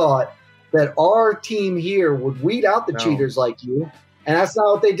I thought that our team here would weed out the cheaters like you, and that's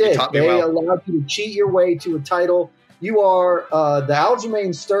not what they did. They allowed you to cheat your way to a title. You are the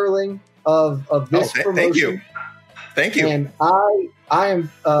Aljamain Sterling of this promotion. Thank you. And I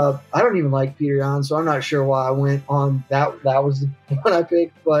am. I don't even like Peter Yan, so I'm not sure why I went on that. That was the one I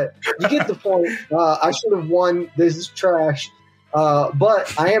picked, but you get the point. I should have won. This is trash,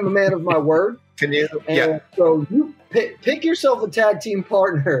 but I am a man of my word. Can you? And so you pick yourself a tag team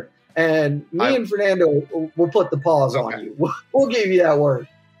partner, and me and Fernando will put the pause on you. We'll give you that word.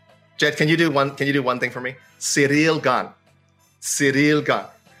 Jed, can you do one thing for me? Ciryl Gane.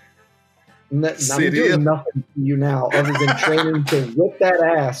 I'm doing nothing for you now other than training to whip that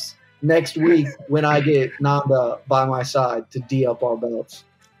ass next week when I get Nanda by my side to D up our belts.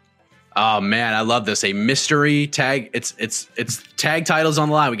 Oh man, I love this. A mystery tag. It's tag titles on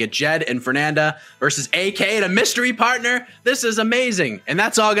the line. We get Jed and Fernanda versus AK and a mystery partner. This is amazing. And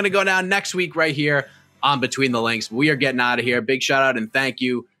that's all going to go down next week right here on Between the Links. We are getting out of here. Big shout out and thank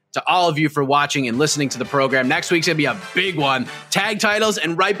you to all of you for watching and listening to the program. Next week's going to be a big one. Tag titles,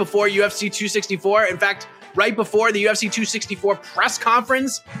 and right before UFC 264. In fact, right before the UFC 264 press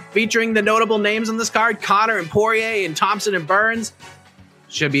conference featuring the notable names on this card, Conor and Poirier and Thompson and Burns.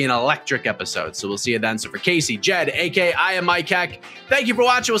 Should be an electric episode. So we'll see you then. So for Casey, Jed, AK, I am Mike Heck. Thank you for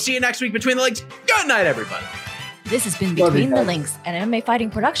watching. We'll see you next week Between the Links. Good night, everybody. This has been Between the Links, an MMA fighting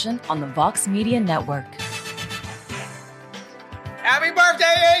production on the Vox Media Network. Happy birthday,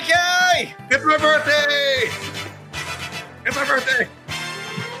 AK! It's my birthday! It's my birthday!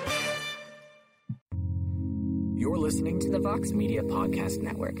 You're listening to the Vox Media Podcast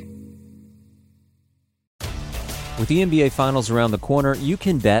Network. With the NBA Finals around the corner, you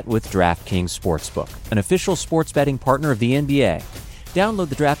can bet with DraftKings Sportsbook, an official sports betting partner of the NBA. Download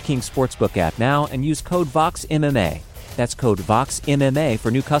the DraftKings Sportsbook app now and use code VOXMMA. That's code VOXMMA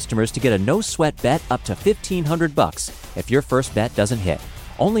for new customers to get a no-sweat bet up to $1,500 if your first bet doesn't hit.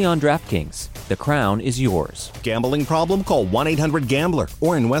 Only on DraftKings. The crown is yours. Gambling problem? Call 1-800-GAMBLER.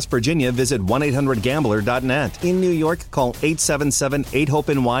 Or in West Virginia, visit 1-800-GAMBLER.net. In New York, call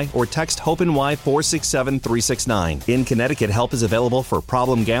 877-8-HOPE-NY or text HOPE-NY 467-369. In Connecticut, help is available for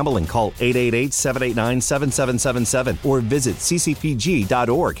problem gambling. Call 888-789-7777 or visit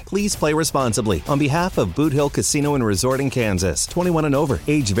ccpg.org. Please play responsibly. On behalf of Boot Hill Casino and Resort in Kansas, 21 and over.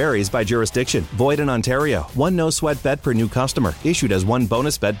 Age varies by jurisdiction. Void in Ontario. One no-sweat bet per new customer. Issued as one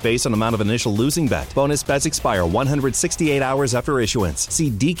bonus bet based on amount of initial losing bet. Bonus bets expire 168 hours after issuance. See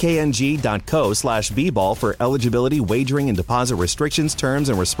dkng.co/bball for eligibility, wagering, and deposit restrictions, terms,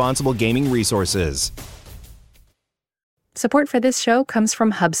 and responsible gaming resources. Support for this show comes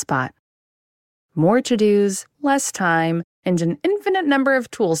from HubSpot. More to-dos, less time, and an infinite number of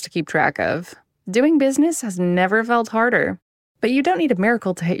tools to keep track of. Doing business has never felt harder. But you don't need a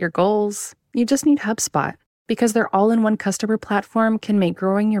miracle to hit your goals. You just need HubSpot, because their all-in-one customer platform can make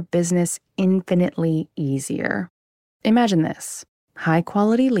growing your business infinitely easier. Imagine this: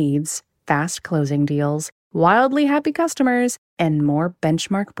 high-quality leads, fast closing deals, wildly happy customers, and more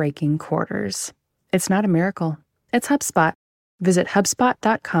benchmark-breaking quarters. It's not a miracle. It's HubSpot. Visit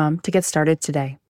HubSpot.com to get started today.